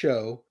another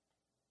show,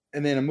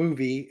 and then a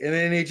movie, and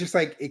then it just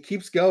like it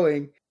keeps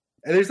going.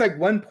 And there's like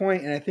one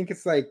point, and I think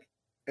it's like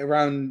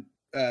around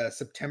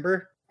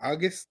September,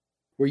 August,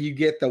 where you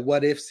get the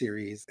What If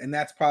series, and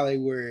that's probably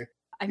where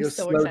I'm it'll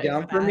so slow excited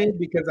down for for me that.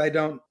 because I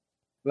don't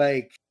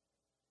like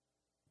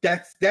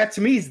that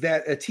to me is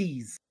that a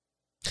tease.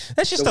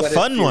 That's just The a What If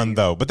fun one, series.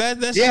 though. But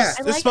that's Yeah. just,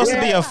 I it's like supposed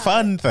to be a that.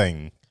 fun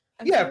thing.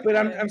 Yeah, so but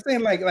I'm excited. saying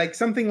like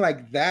something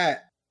like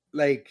that,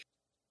 like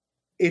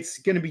it's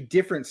gonna be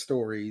different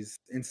stories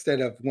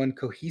instead of one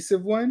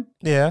cohesive one.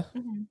 Yeah.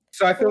 Mhm.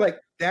 So I feel Well- like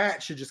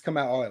that should just come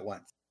out all at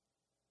once.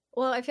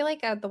 Well, I feel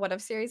like the What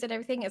If series and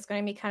everything is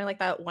going to be kind of like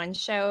that one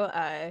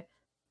show.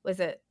 Was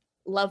it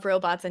Love,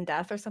 Robots, and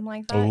Death or something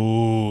like that?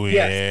 Oh,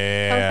 Yes. So it's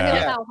yeah. gonna be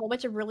Yeah. about a whole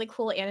bunch of really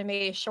cool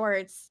animated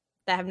shorts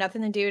that have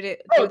nothing to do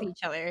Oh. with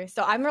each other.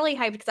 So I'm really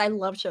hyped because I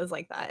love shows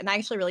like that, and I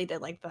actually really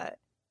did like that.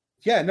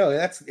 Yeah, no,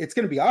 it's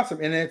gonna be awesome.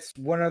 And it's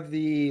one of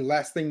the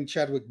last thing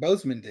Chadwick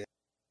Boseman did.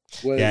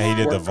 Yeah, he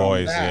did the work on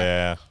voice. that.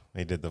 Yeah.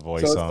 He did the So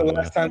voice it's on the the.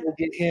 last time we'll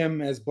get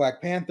him as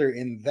Black Panther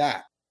in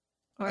that.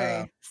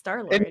 Or Star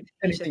Any- Lord, you should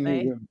anything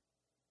say. new.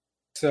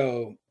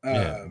 So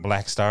Yeah,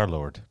 Black Star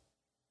Lord.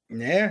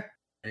 yeah,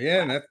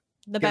 that's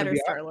The gonna better be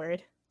Star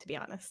Lord, to be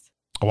honest.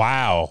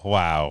 Wow.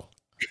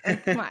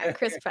 Come on,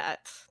 Chris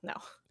Pratt. No.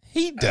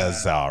 He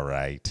does all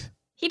right.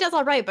 He does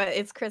all right, but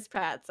it's Chris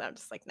Pratt, so I'm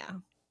just like,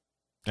 no.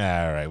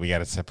 All right, we got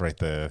to separate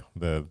the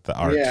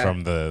art Yeah.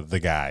 from the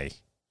guy.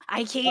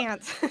 I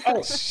can't. Oh,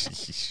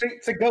 Sheesh.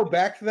 to go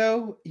back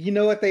though, you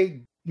know what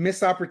they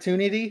missed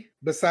opportunity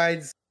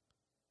besides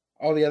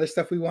all the other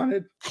stuff we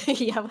wanted?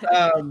 Yeah, but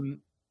That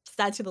just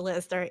add to the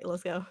list. All right,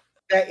 let's go.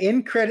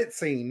 end credit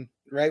scene,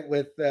 right,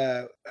 with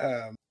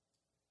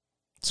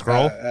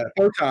Scroll.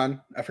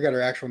 Photon. I forgot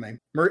her actual name.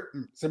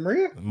 Is it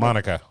Maria?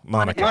 Monica.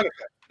 Monica.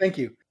 Thank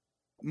you.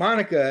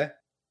 Monica,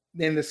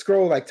 in the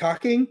scroll, like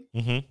talking,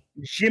 Mm-hmm.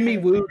 Jimmy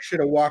Woo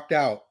should have walked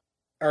out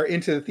or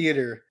into the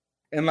theater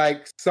and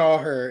like saw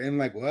her and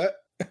like, what?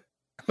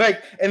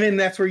 Like, and then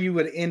that's where you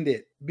would end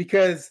it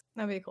because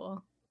That'd be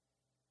cool.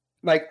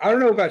 like, I don't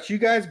know about you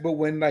guys, but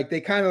when like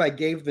they kind of like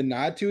gave the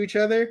nod to each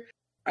other,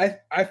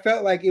 I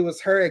felt like it was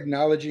her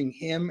acknowledging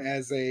him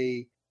as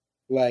a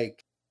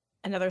like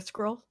Another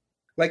scroll.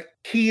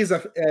 he is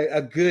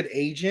a good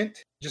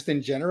agent just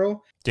in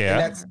general.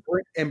 Yeah.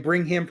 And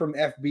bring him from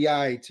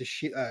FBI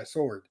to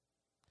Sword.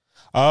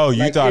 Oh, you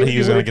like, thought it- he it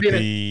was going would've to get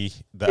been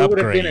the It would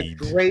have been a upgrade.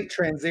 great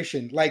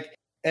transition. Like,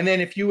 and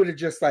then if you would have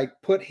just like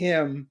put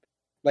him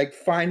like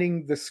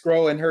finding the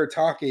scroll and her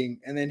talking,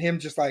 and then him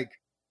just like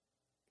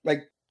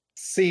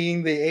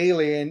seeing the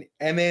alien,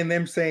 and then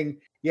them saying,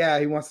 "Yeah,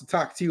 he wants to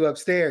talk to you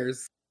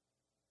upstairs."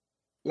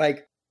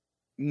 Like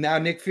now,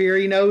 Nick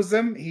Fury knows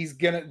him. He's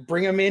gonna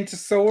bring him into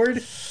Sword.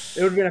 It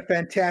would have been a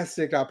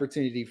fantastic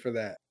opportunity for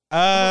that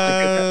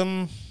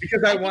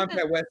because I think want that-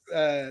 that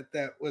West.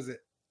 That was it.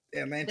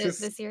 The Atlantis.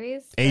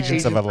 series. Agents of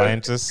Agents of-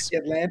 Atlantis.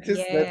 Atlantis.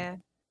 Yeah.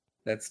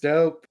 That's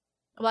dope.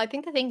 Well, I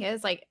think the thing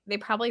is, like, they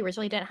probably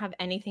originally didn't have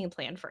anything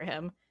planned for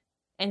him.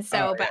 And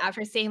so, Oh, but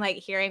after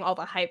hearing all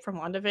the hype from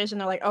WandaVision,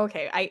 they're like,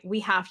 okay,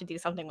 we have to do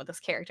something with this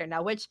character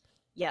now, which,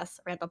 yes,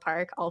 Randall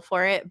Park, all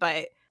for it.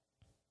 But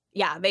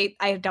yeah,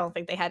 I don't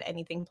think they had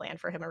anything planned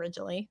for him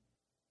originally.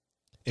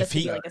 If just to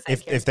he, be, like, a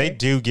side if they character.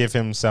 do give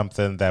him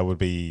something, that would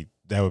be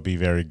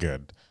very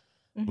good.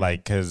 Mhm.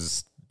 Like,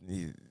 because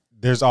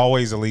there's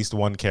always at least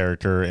one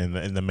character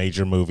in the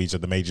major movies or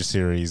the major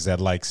series that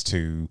likes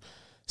to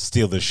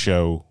steal the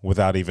show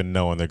without even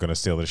knowing they're going to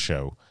steal the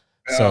show.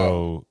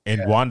 So in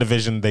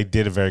WandaVision, they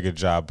did a very good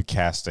job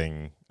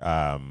casting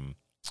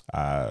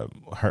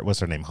what's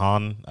her name?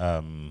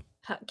 Han.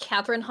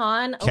 Catherine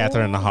Hahn.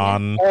 Catherine Oh, yeah.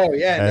 Hahn Oh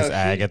yeah, as no,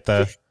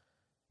 Agatha,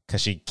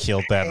 because she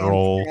killed that hands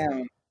role.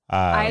 down.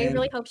 I Um,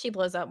 really hope she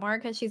blows up more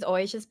because she's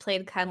always just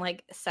played kind of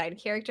like side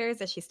characters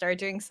as she started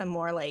doing some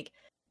more like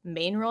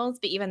main roles.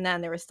 But even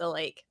then, there was still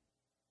like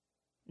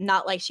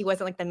not like she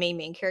wasn't like the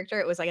main character.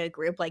 It was like a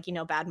group like,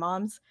 Bad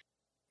Moms.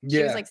 She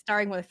Yeah, was like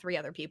starring with 3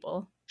 other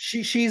people.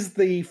 she's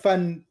the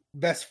fun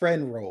best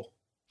friend role.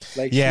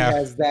 Like Yeah. she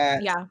has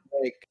that. Yeah.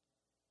 Like,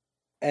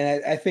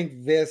 and I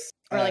think this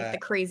Or like the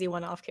crazy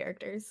one-off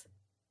characters.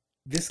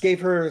 this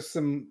gave her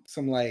some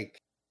like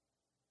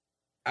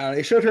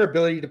it showed her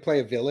ability to play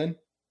a villain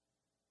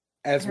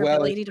as Her well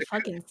ability as to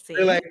fucking see.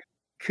 her, like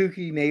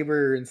kooky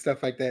neighbor and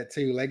stuff like that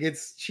too. Like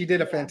she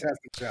did a Yeah.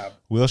 fantastic job.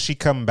 will she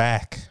come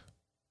back?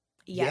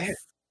 Yes.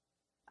 Yes.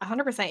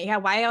 100%. Yeah.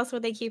 Why else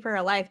would they keep her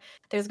alive?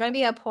 There's going to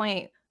be a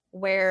point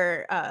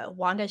where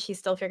Wanda, she's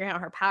still figuring out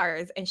her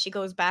powers, and she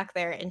goes back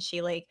there and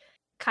she like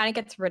kind of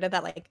gets rid of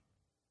that like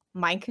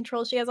mind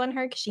control she has on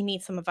her because she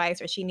needs some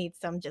advice or she needs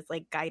some just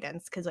like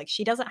guidance because like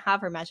she doesn't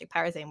have her magic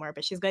powers anymore,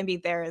 but she's going to be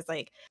there as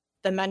like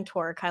the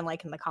mentor, kind of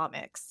like in the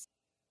comics.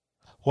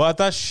 Well, I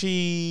thought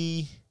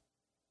she.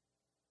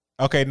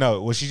 Okay,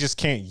 no. Well, she just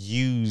can't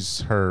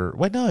use her.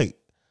 Wait, no.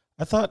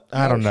 I thought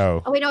I don't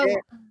know. Oh wait, no. Yeah.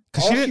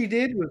 'Cause All she she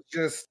did was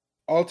just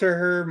alter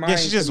her mind. Yeah,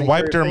 she to just make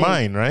wiped her thing.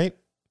 mind, right?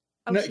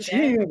 Oh, No, she she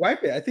didn't did? even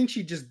wipe it. I think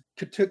she just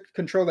took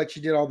control like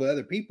she did all the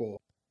other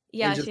people.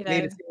 Yeah, and just she made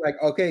it did. seem like,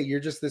 okay, you're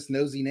just this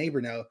nosy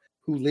neighbor now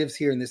who lives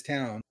here in this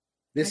town.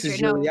 This That's is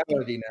true. your No.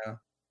 reality now.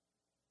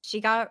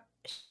 She got.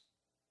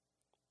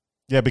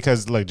 Yeah,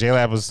 because like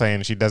J-Lab was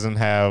saying, she doesn't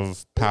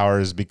have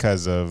powers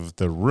because of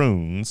the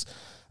runes.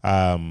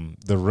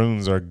 The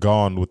runes are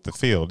gone with the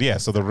field. Yeah,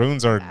 so the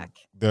runes are Back.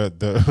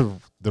 the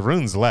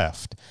runes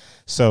left.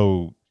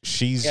 So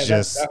she's Yeah,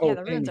 just that whole Yeah,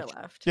 the runes thing.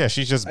 are left. yeah,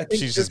 she's just I think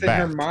she's just just in back.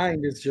 her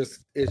mind is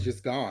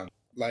just gone.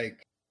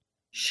 Like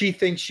she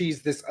thinks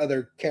she's this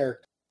other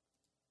character,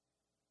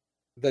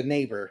 the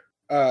neighbor,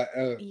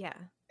 Yeah.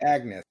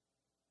 Agnes,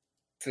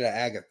 to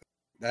Agatha.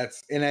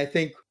 And I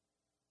think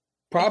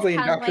probably in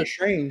kinda Doctor like-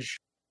 Strange,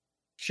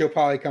 she'll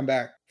probably come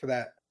back for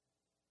that.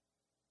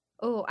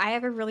 Oh, I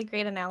have a really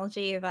great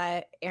analogy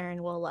that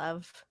Aaron will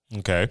love.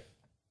 Okay.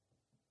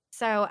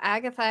 So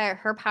Agatha,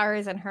 her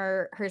powers and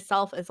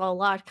herself is a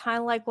lot kind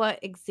of like what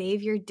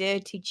Xavier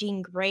did to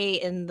Jean Grey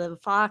in the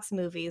Fox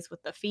movies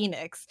with the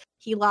Phoenix.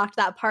 He locked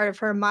that part of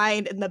her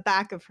mind in the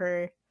back of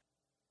her,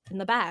 in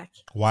the back.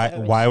 Why So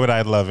why would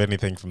I love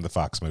anything from the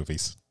Fox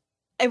movies?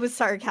 It was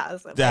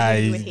sarcasm. I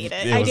knew you would hate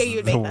it. I was knew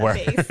you'd the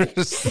make that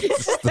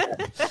face.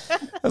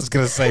 I was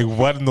gonna say,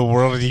 what in the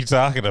world are you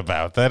talking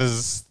about? That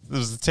was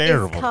It's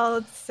terrible.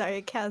 called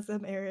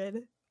sarcasm,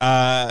 Aaron.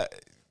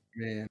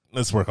 Man.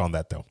 Let's work on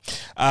that though.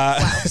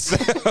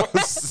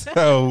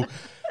 So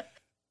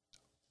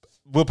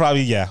we'll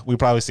probably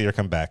see her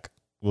come back.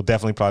 We'll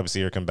definitely probably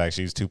see her come back.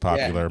 She's too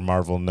popular.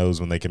 Marvel knows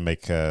when they can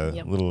make a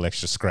little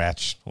extra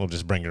scratch. We'll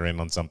just bring her in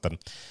on something.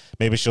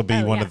 Maybe she'll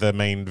be one of the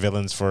main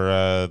villains for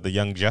the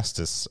Young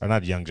Justice, or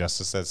not Young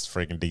Justice. That's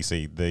freaking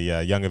DC.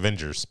 The Young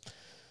Avengers.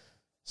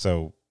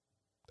 So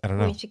I don't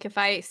know. Maybe she could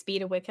fight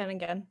Speed and Wiccan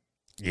again.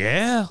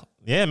 Yeah,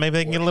 maybe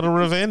they can get a little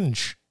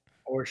revenge.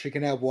 Or she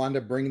can have Wanda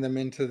bring them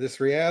into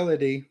this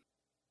reality.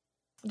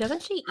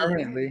 Doesn't she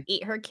Permanently.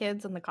 eat her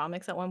kids in the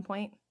comics at one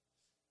point?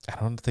 I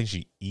don't think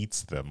she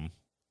eats them.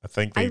 I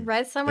think I they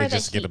read somewhere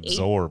just that get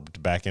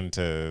absorbed back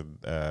into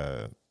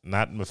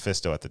not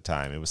Mephisto at the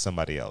time. It was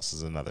somebody else. It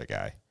was another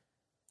guy.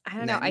 I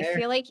don't know. I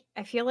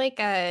feel like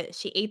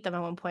she ate them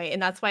at one point,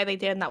 and that's why they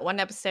did in that one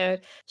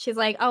episode. She's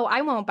like, "Oh,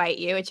 I won't bite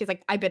you," and she's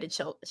like, "I bit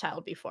a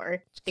child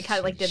before." They kind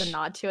of like did a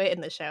nod to it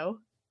in the show.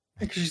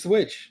 Because she's a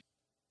witch.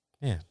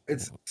 Yeah.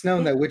 It's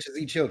known that witches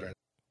eat children.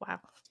 Wow.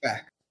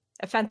 Fact.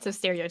 Offensive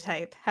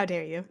stereotype. How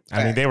dare you?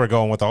 I mean, they were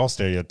going with all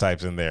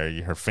stereotypes in there.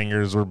 Her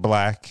fingers were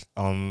black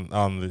on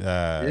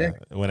the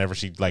whenever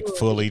she like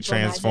fully evil magic.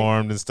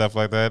 transformed and stuff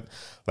like that.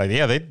 Like,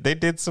 yeah, they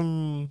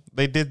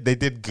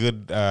did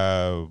good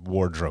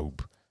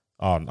wardrobe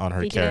on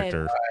her They did.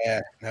 character.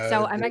 Yeah. No,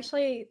 So I'm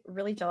actually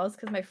really jealous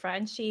because my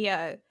friend, she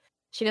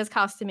does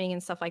costuming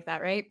and stuff like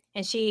that, right?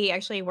 And she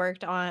actually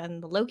worked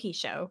on the Loki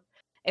show.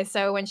 And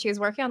so when she was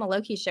working on the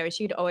Loki show,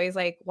 she'd always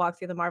like walk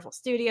through the Marvel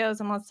Studios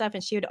and all that stuff,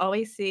 and she would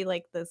always see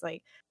like this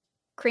like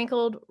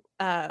crinkled,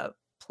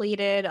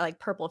 pleated like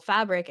purple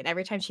fabric. And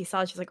every time she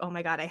saw it, she's like, "Oh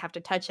my god, I have to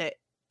touch it."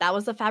 That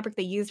was the fabric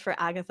they used for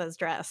Agatha's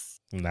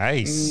dress.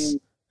 Nice.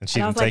 And she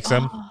And I didn't was take like,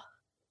 some. "Oh."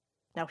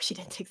 No, she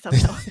didn't take some.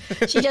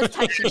 No, she just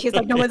touched it. She's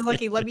like, "No one's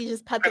looking. Let me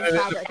just pet the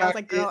fabric." I was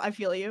like, "Girl, I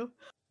feel you."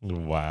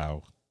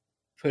 Wow.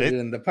 Put it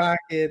in the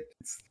pocket.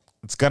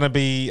 It's gonna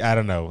be, I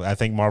don't know. I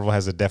think Marvel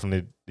has a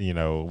definite,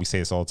 we say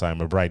this all the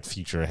time, a bright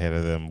future ahead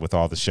of them with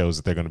all the shows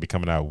that they're going to be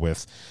coming out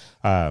with.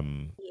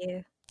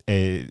 Yeah.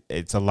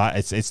 It's a lot.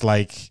 It's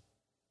like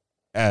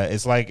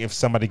if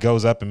somebody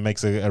goes up and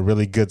makes a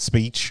really good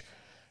speech,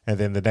 and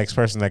then the next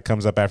person that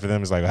comes up after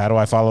them is like, "How do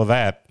I follow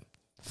that?"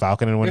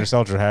 Falcon and Winter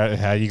Soldier.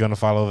 How are you going to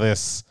follow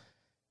this?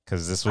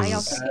 Because this I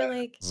also feel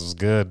like this was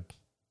good.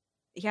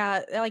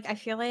 yeah, like I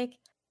feel like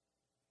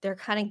they're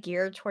kind of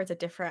geared towards a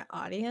different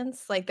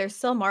audience. Like there's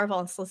still Marvel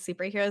and still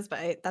superheroes,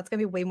 but that's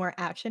gonna be way more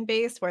action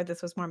based. Where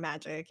this was more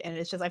magic, and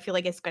it's just I feel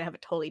like it's gonna have a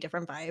totally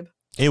different vibe.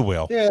 It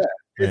will. Yeah.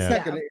 It's Yeah.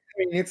 not gonna. I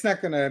mean, it's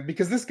not gonna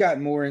because this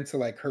got more into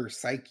like her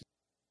psyche,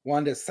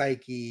 Wanda's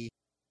psyche,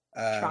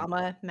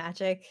 Trauma,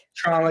 magic,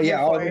 trauma.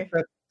 Yeah, all for. this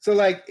stuff. So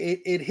like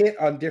it hit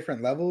on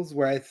different levels.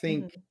 Where I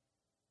think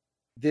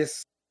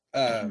this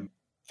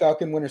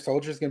Falcon Winter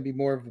Soldier is gonna be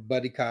more of a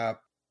buddy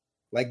cop.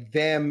 Like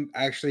them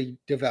actually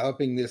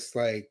developing this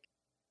like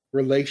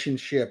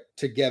relationship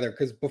together.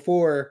 Because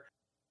before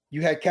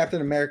you had Captain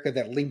America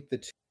that linked the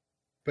two,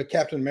 but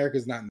Captain America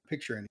is not in the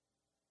picture anymore.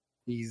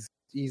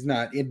 He's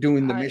not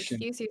doing the mission.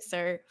 Excuse you,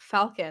 sir.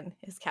 Falcon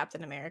is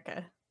Captain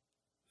America.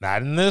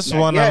 Not in this Not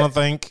one, yet. I don't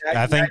think.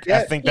 I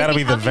think that'll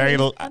be the very.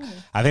 I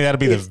think that'll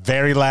be the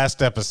very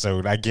last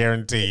episode. I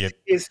guarantee it.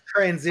 His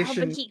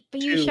transition.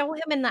 But you show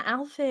him in the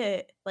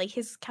outfit, like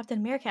his Captain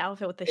America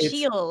outfit with the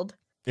shield.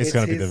 It's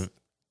gonna be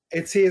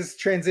It's his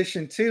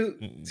transition to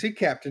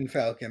Captain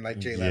Falcon, like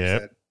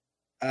J-Lab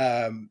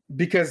said.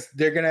 Because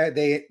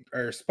they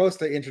are supposed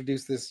to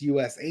introduce this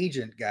U.S.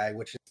 agent guy,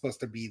 which is supposed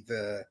to be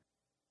the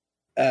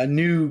a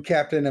new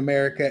Captain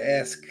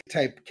America-esque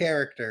type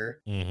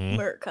character. Mm-hmm.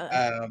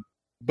 America.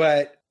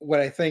 But what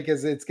I think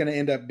is it's going to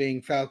end up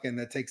being Falcon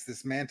that takes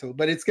this mantle.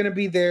 But it's going to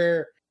be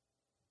they're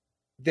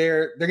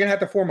going to have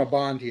to form a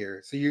bond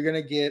here. So you're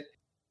going to get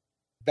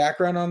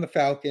background on the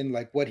Falcon,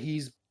 like what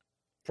he's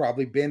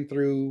probably been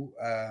through.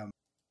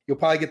 You'll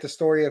probably get the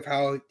story of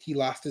how he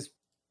lost his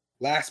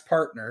last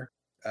partner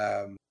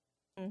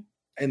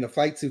in the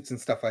flight suits and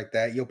stuff like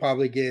that. You'll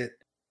probably get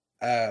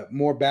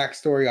more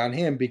backstory on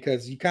him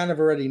because you kind of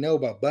already know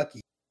about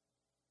Bucky,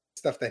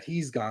 stuff that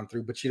he's gone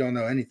through, but you don't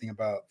know anything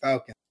about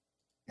Falcon.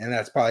 And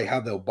that's probably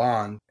how they'll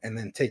bond, and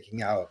then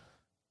taking out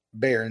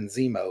Baron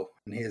Zemo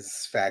and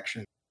his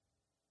faction.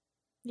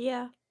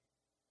 Yeah.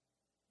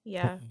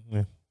 Yeah.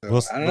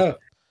 So, I don't know.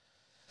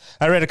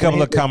 I read a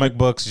couple of comic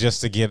books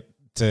just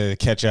to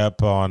catch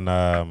up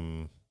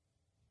on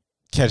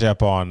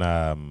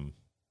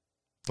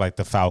like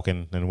the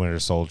Falcon and Winter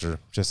Soldier,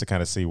 just to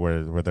kind of see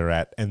where they're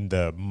at in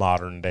the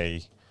modern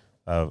day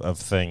of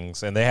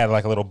things. And they had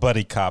like a little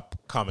buddy cop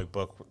comic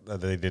book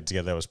that they did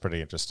together that was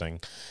pretty interesting.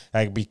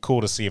 It'd be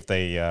cool to see if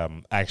they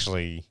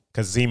actually,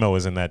 because Zemo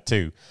is in that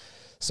too.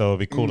 So it'd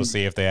be cool to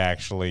see if they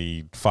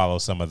actually follow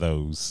some of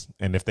those.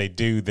 And if they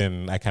do,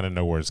 then I kind of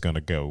know where it's going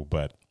to go.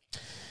 But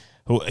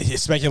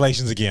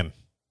speculations again.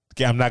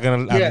 I'm not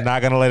gonna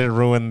let it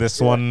ruin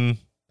this one.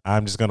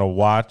 I'm just gonna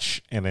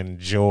watch and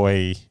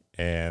enjoy,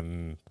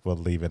 and we'll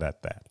leave it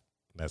at that.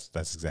 That's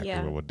exactly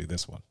what we'll do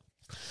this one.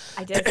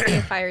 I did see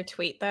a fire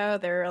tweet though.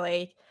 They were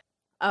like,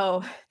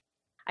 "Oh,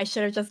 I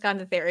should have just gone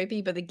to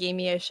therapy, but they gave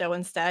me a show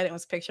instead. It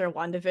was a picture of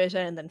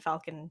WandaVision and then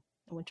Falcon and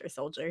Winter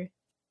Soldier."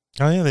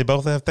 Oh yeah, they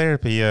both have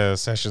therapy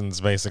sessions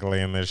basically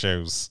in their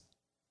shows.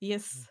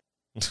 Yes.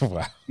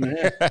 Wow.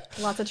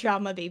 Lots of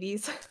trauma,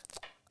 babies.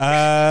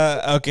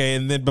 Okay,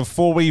 and then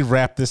before we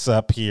wrap this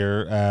up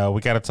here, we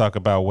got to talk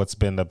about what's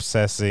been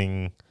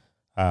obsessing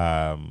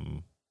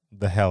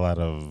the hell out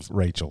of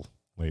Rachel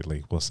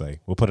lately.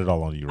 We'll put it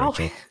all on you,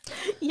 Rachel.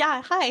 Oh,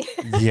 yeah. Hi.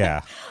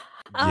 Yeah.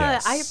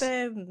 Yes. I've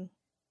been.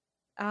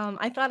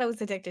 I thought I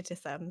was addicted to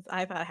Sims.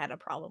 I thought I had a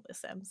problem with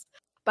Sims,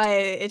 but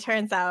it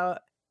turns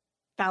out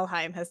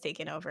Valheim has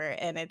taken over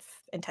and it's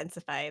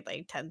intensified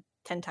like 10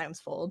 times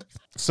fold.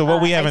 So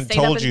what we haven't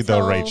told you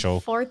though,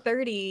 Rachel,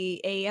 4:30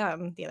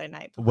 a.m. the other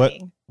night.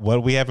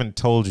 What we haven't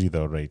told you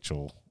though,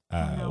 Rachel,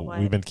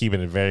 we've been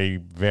keeping it very,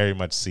 very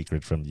much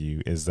secret from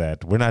you, is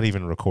that we're not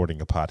even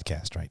recording a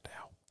podcast right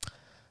now.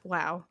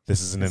 Wow.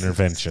 This is an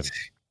intervention.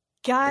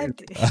 God,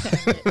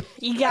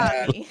 you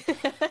got me.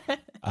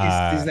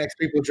 These next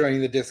people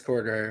joining the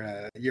Discord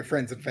are your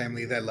friends and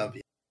family that love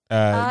you.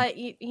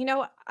 You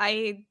know,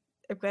 I'm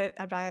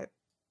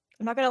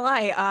not gonna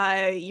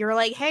lie. You're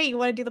like, hey, you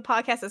want to do the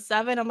podcast at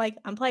 7? I'm like,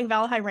 I'm playing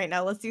Valheim right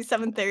now. Let's do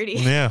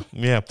 7:30.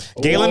 Yeah.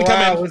 Galen,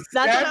 come in.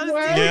 That's what I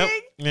was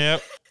doing.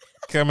 Yep.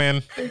 Come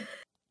in.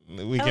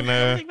 We can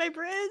my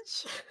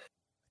bridge.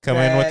 Come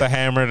in with a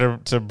hammer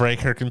to break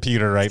her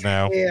computer right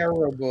now.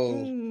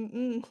 Terrible.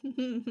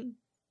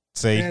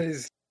 See, that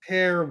is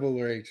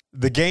terrible, Rachel.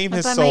 The game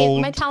has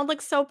sold. My town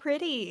looks so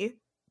pretty.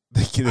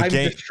 I'm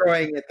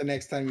destroying it the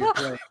next time you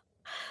play.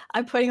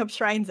 I'm putting up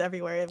shrines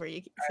everywhere where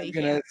you I'm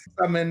gonna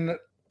summon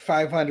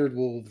 500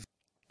 wolves.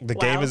 The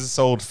game has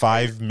sold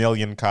 5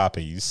 million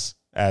copies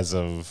as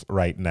of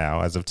right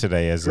now, as of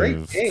today, as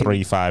of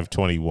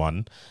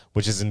 3/5/21,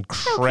 which is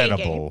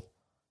incredible.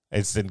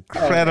 It's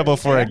incredible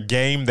for a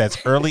game that's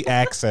early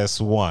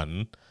access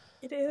one.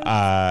 It is.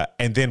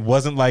 And then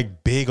wasn't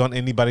like big on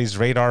anybody's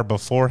radar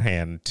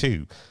beforehand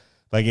too.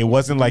 Like it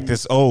wasn't like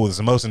this, it's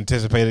the most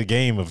anticipated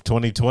game of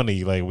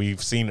 2020. Like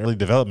we've seen early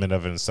development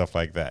of it and stuff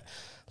like that.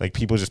 Like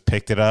people just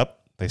picked it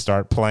up, they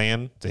start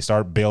playing, they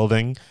start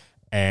building,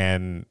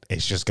 and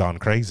it's just gone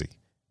crazy.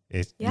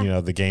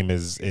 The game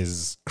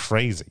is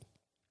crazy.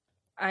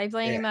 I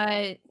blame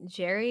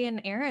Jerry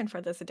and Aaron for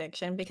this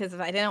addiction, because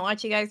if I didn't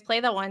watch you guys play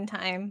that one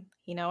time,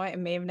 it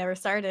may have never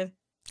started.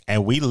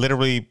 And we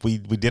literally we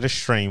did a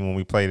stream when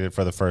we played it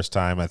for the first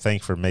time, I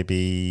think for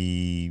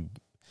maybe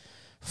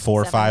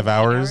 4 or 5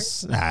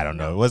 hours. I don't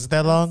know. Was it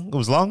that long? It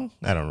was long?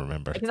 I don't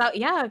remember.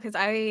 Because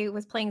I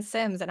was playing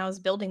Sims and I was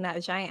building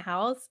that giant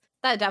house.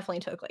 That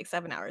definitely took like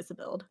 7 hours to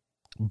build.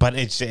 But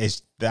it's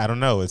I don't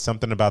know. It's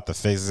something about the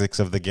physics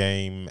of the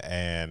game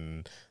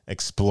and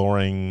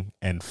exploring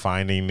and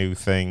finding new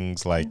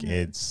things. Like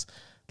that's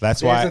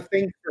There's why a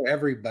thing for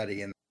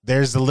everybody. And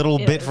there's a little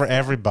bit for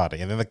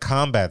everybody. And then the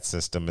combat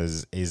system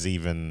is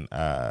even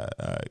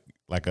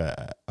like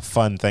a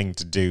fun thing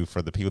to do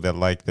for the people that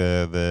like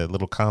the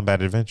little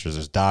combat adventures.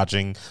 There's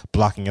dodging,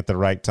 blocking at the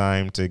right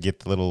time to get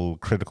the little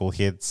critical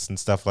hits and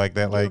stuff like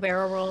that. Like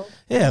barrel roll.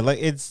 Yeah, like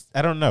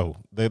I don't know.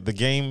 The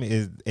game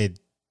it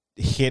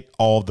hit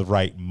all the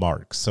right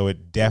marks, so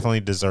it definitely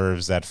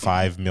deserves that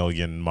 5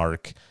 million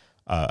mark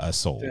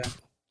sold.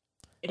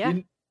 Yeah.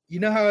 You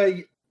know how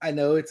I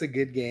know it's a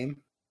good game?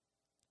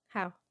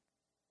 How?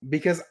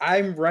 Because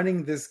I'm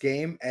running this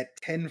game at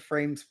 10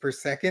 frames per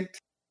second.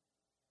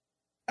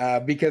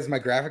 Because my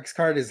graphics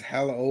card is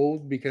hella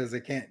old because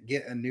I can't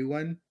get a new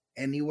one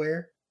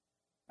anywhere.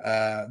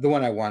 The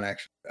one I want,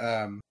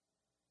 actually.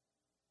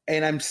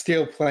 and I'm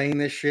still playing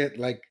this shit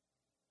like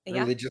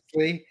Yeah.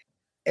 religiously,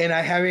 and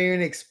I haven't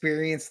even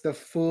experienced the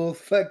full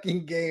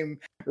fucking game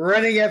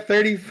running at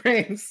 30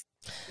 frames.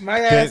 My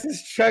ass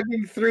is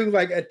chugging through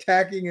like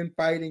attacking and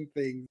fighting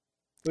things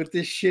with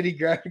this shitty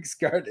graphics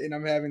card, and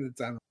I'm having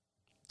the time.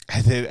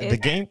 The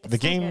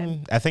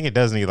game. I think it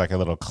does need like a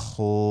little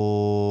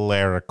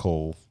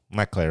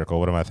not clerical.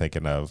 What am I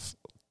thinking of?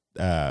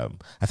 I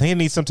think it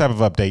needs some type of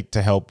update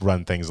to help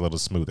run things a little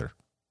smoother.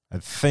 I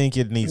think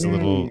it needs a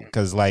little,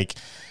 because like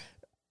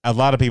a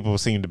lot of people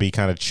seem to be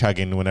kind of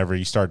chugging whenever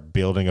you start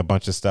building a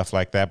bunch of stuff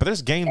like that. But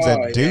there's games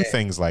that do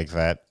things like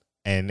that,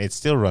 and it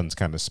still runs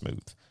kind of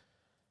smooth.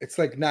 It's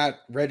like not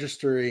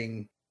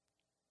registering.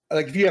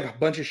 Like if you have a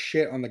bunch of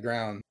shit on the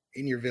ground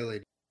in your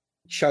village,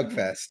 chug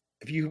fest.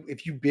 If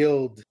you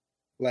build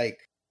like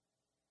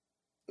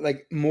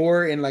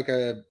more in like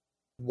a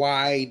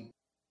wide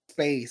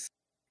space,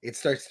 it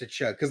starts to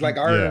chug. Because like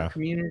our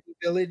community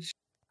village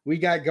we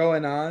got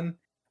going on,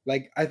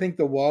 like I think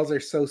the walls are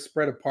so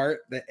spread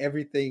apart that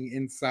everything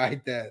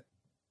inside that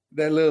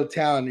little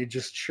town, it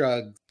just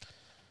chugs.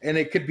 And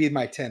it could be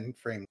my 10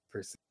 frame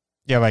person.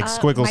 Yeah, like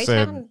Squiggle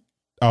said.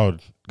 Oh,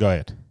 go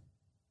ahead.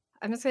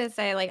 I'm just gonna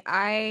say, like,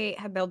 I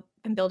have been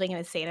building an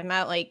insane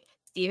amount. Like,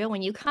 Steven,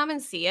 when you come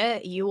and see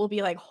it, you will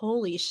be like,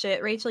 holy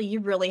shit, Rachel, you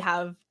really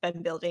have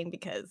been building,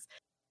 because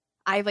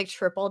I've like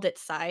tripled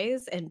its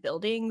size and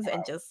buildings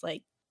and just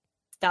like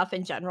stuff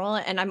in general.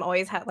 And I'm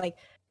always like,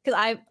 because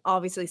I'm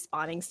obviously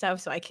spawning stuff,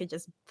 so I could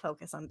just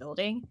focus on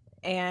building.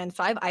 And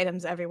so I have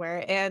items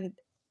everywhere, and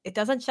it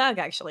doesn't chug,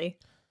 actually.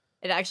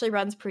 It actually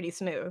runs pretty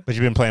smooth. But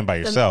you've been playing by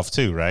yourself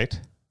too, right?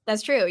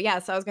 That's true. Yeah.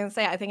 So I was going to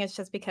say, I think it's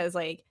just because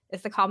like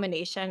it's the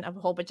combination of a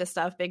whole bunch of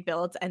stuff, big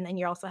builds, and then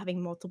you're also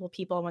having multiple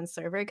people on one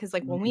server. Because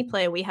like when we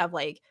play, we have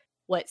like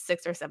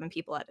 6 or 7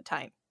 people at a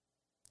time.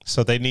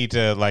 So they need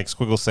to, like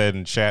Squiggle said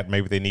in chat,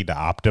 maybe they need to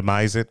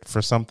optimize it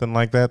for something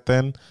like that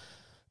then.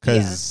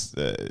 Because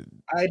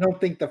I don't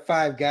think the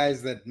 5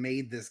 guys that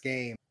made this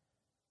game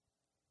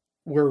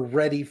were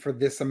ready for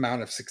this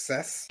amount of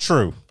success.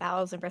 True.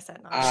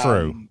 1,000% not.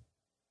 True.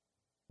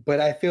 But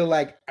I feel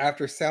like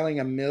after selling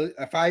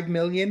 5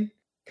 million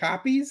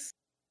copies,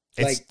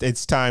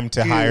 it's time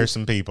to hire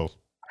some people.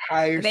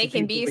 They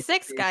can be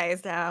 6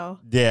 guys now.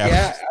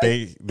 Yeah,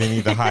 they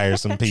need to hire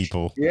some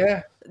people.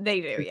 Yeah,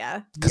 they do.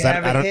 Yeah, because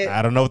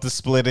I don't know what the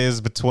split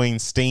is between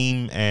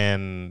Steam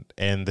and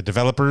the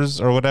developers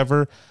or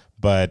whatever.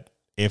 But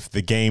if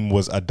the game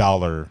was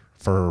 $1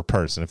 per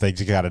person, if they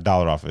just got $1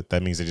 off it,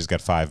 that means they just got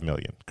 5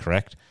 million.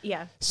 Correct?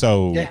 Yeah.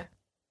 So,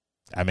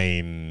 I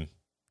mean,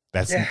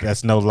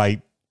 that's no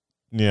light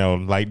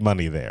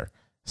money there.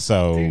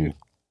 So, and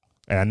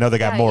I know they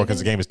got more because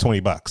the game is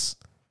 $20.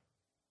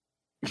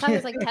 I thought it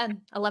was like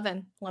 10,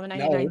 11,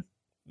 $11.99.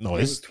 No,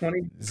 it's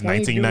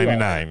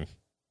 $19.99.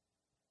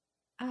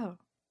 Oh.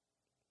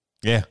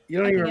 Yeah. You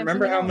don't even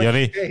remember how much.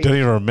 You don't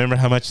even remember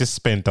how much you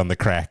spent on the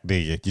crack, do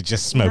you? You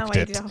just smoked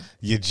it. Don't.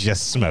 You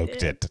just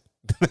smoked it.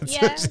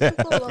 That's a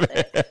little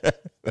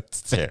bit.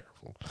 That's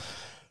terrible.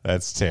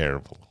 That's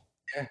terrible.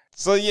 Yeah.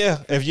 So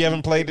yeah, if you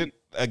haven't played it,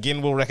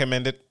 again, we'll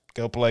recommend it.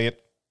 Go play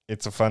it.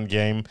 It's a fun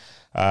game.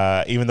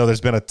 Even though there's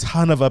been a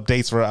ton of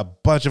updates for a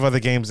bunch of other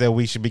games that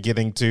we should be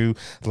getting to,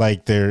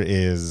 like there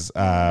is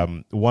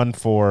one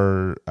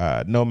for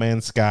No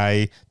Man's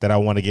Sky that I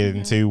want to get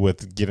into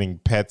with getting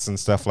pets and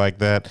stuff like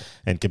that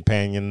and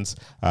companions.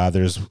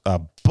 There's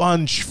a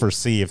bunch for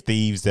Sea of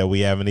Thieves that we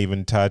haven't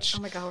even touched.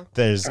 Oh my god,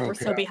 we're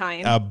so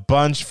behind. A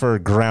bunch for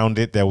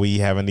Grounded that we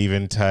haven't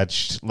even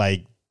touched.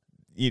 Like.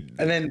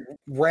 And then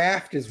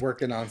Raft is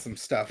working on some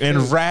stuff.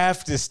 And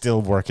Raft is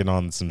still working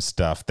on some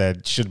stuff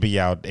that should be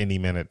out any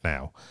minute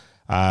now.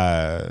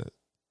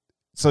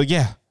 So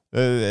yeah,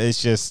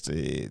 it's just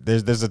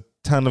there's a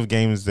ton of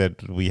games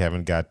that we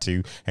haven't got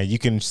to, and you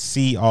can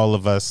see all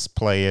of us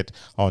play it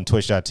on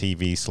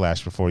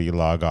twitch.tv/before you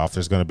log off.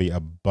 There's going to be a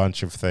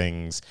bunch of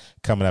things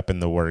coming up in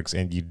the works,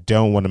 and you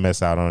don't want to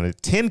miss out on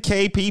it.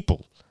 10K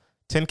people.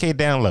 10K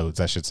downloads,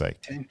 I should say.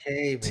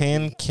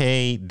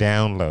 10K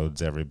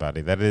downloads,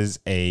 everybody. That is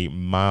a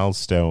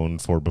milestone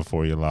for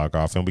Before You Log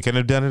Off. And we couldn't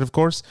have done it, of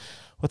course,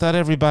 without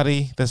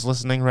everybody that's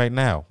listening right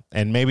now.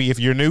 And maybe if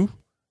you're new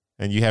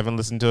and you haven't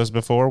listened to us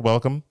before,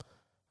 welcome.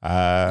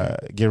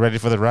 Get ready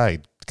for the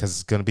ride, because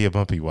it's going to be a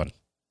bumpy one.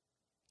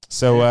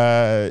 So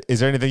is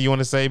there anything you want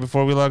to say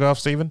before we log off,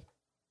 Steven?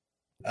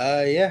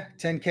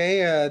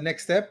 10K.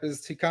 Next step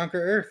is to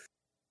conquer Earth.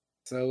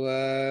 So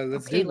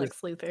let's do this.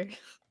 Lex Luthor.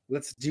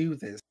 Let's do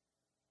this.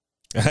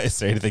 Is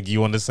there anything you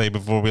want to say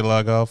before we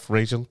log off,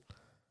 Rachel?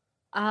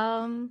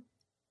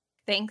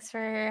 Thanks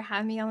for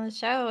having me on the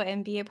show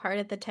and be a part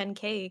of the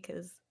 10K,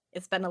 because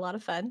it's been a lot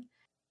of fun.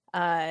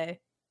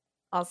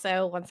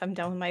 Also, once I'm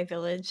done with my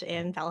village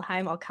in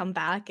Valheim, I'll come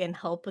back and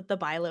help with the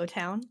Bilo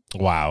town.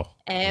 Wow.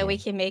 And we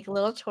can make a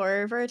little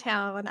tour of our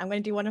town. I'm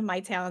going to do one of my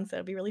towns, so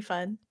it'll be really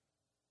fun.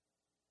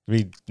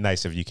 It'd be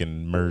nice if you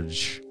can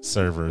merge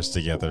servers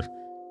together.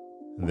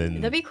 And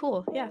then that'd be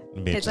cool, yeah.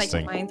 It's like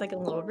mine's like a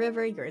little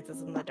river, yours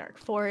is in the dark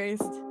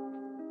forest.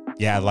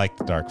 Yeah, I like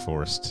the dark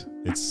forest.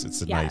 It's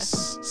a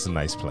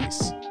nice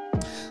place.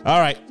 All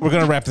right, we're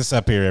going to wrap this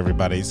up here,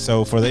 everybody.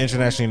 So for the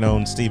internationally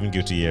known Stephen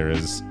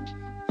Gutierrez.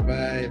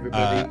 Bye,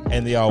 everybody.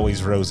 And the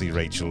always rosy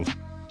Rachel.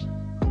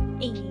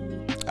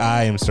 Hey.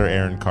 I am Sir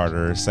Aaron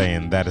Carter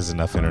saying that is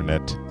enough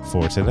internet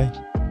for today.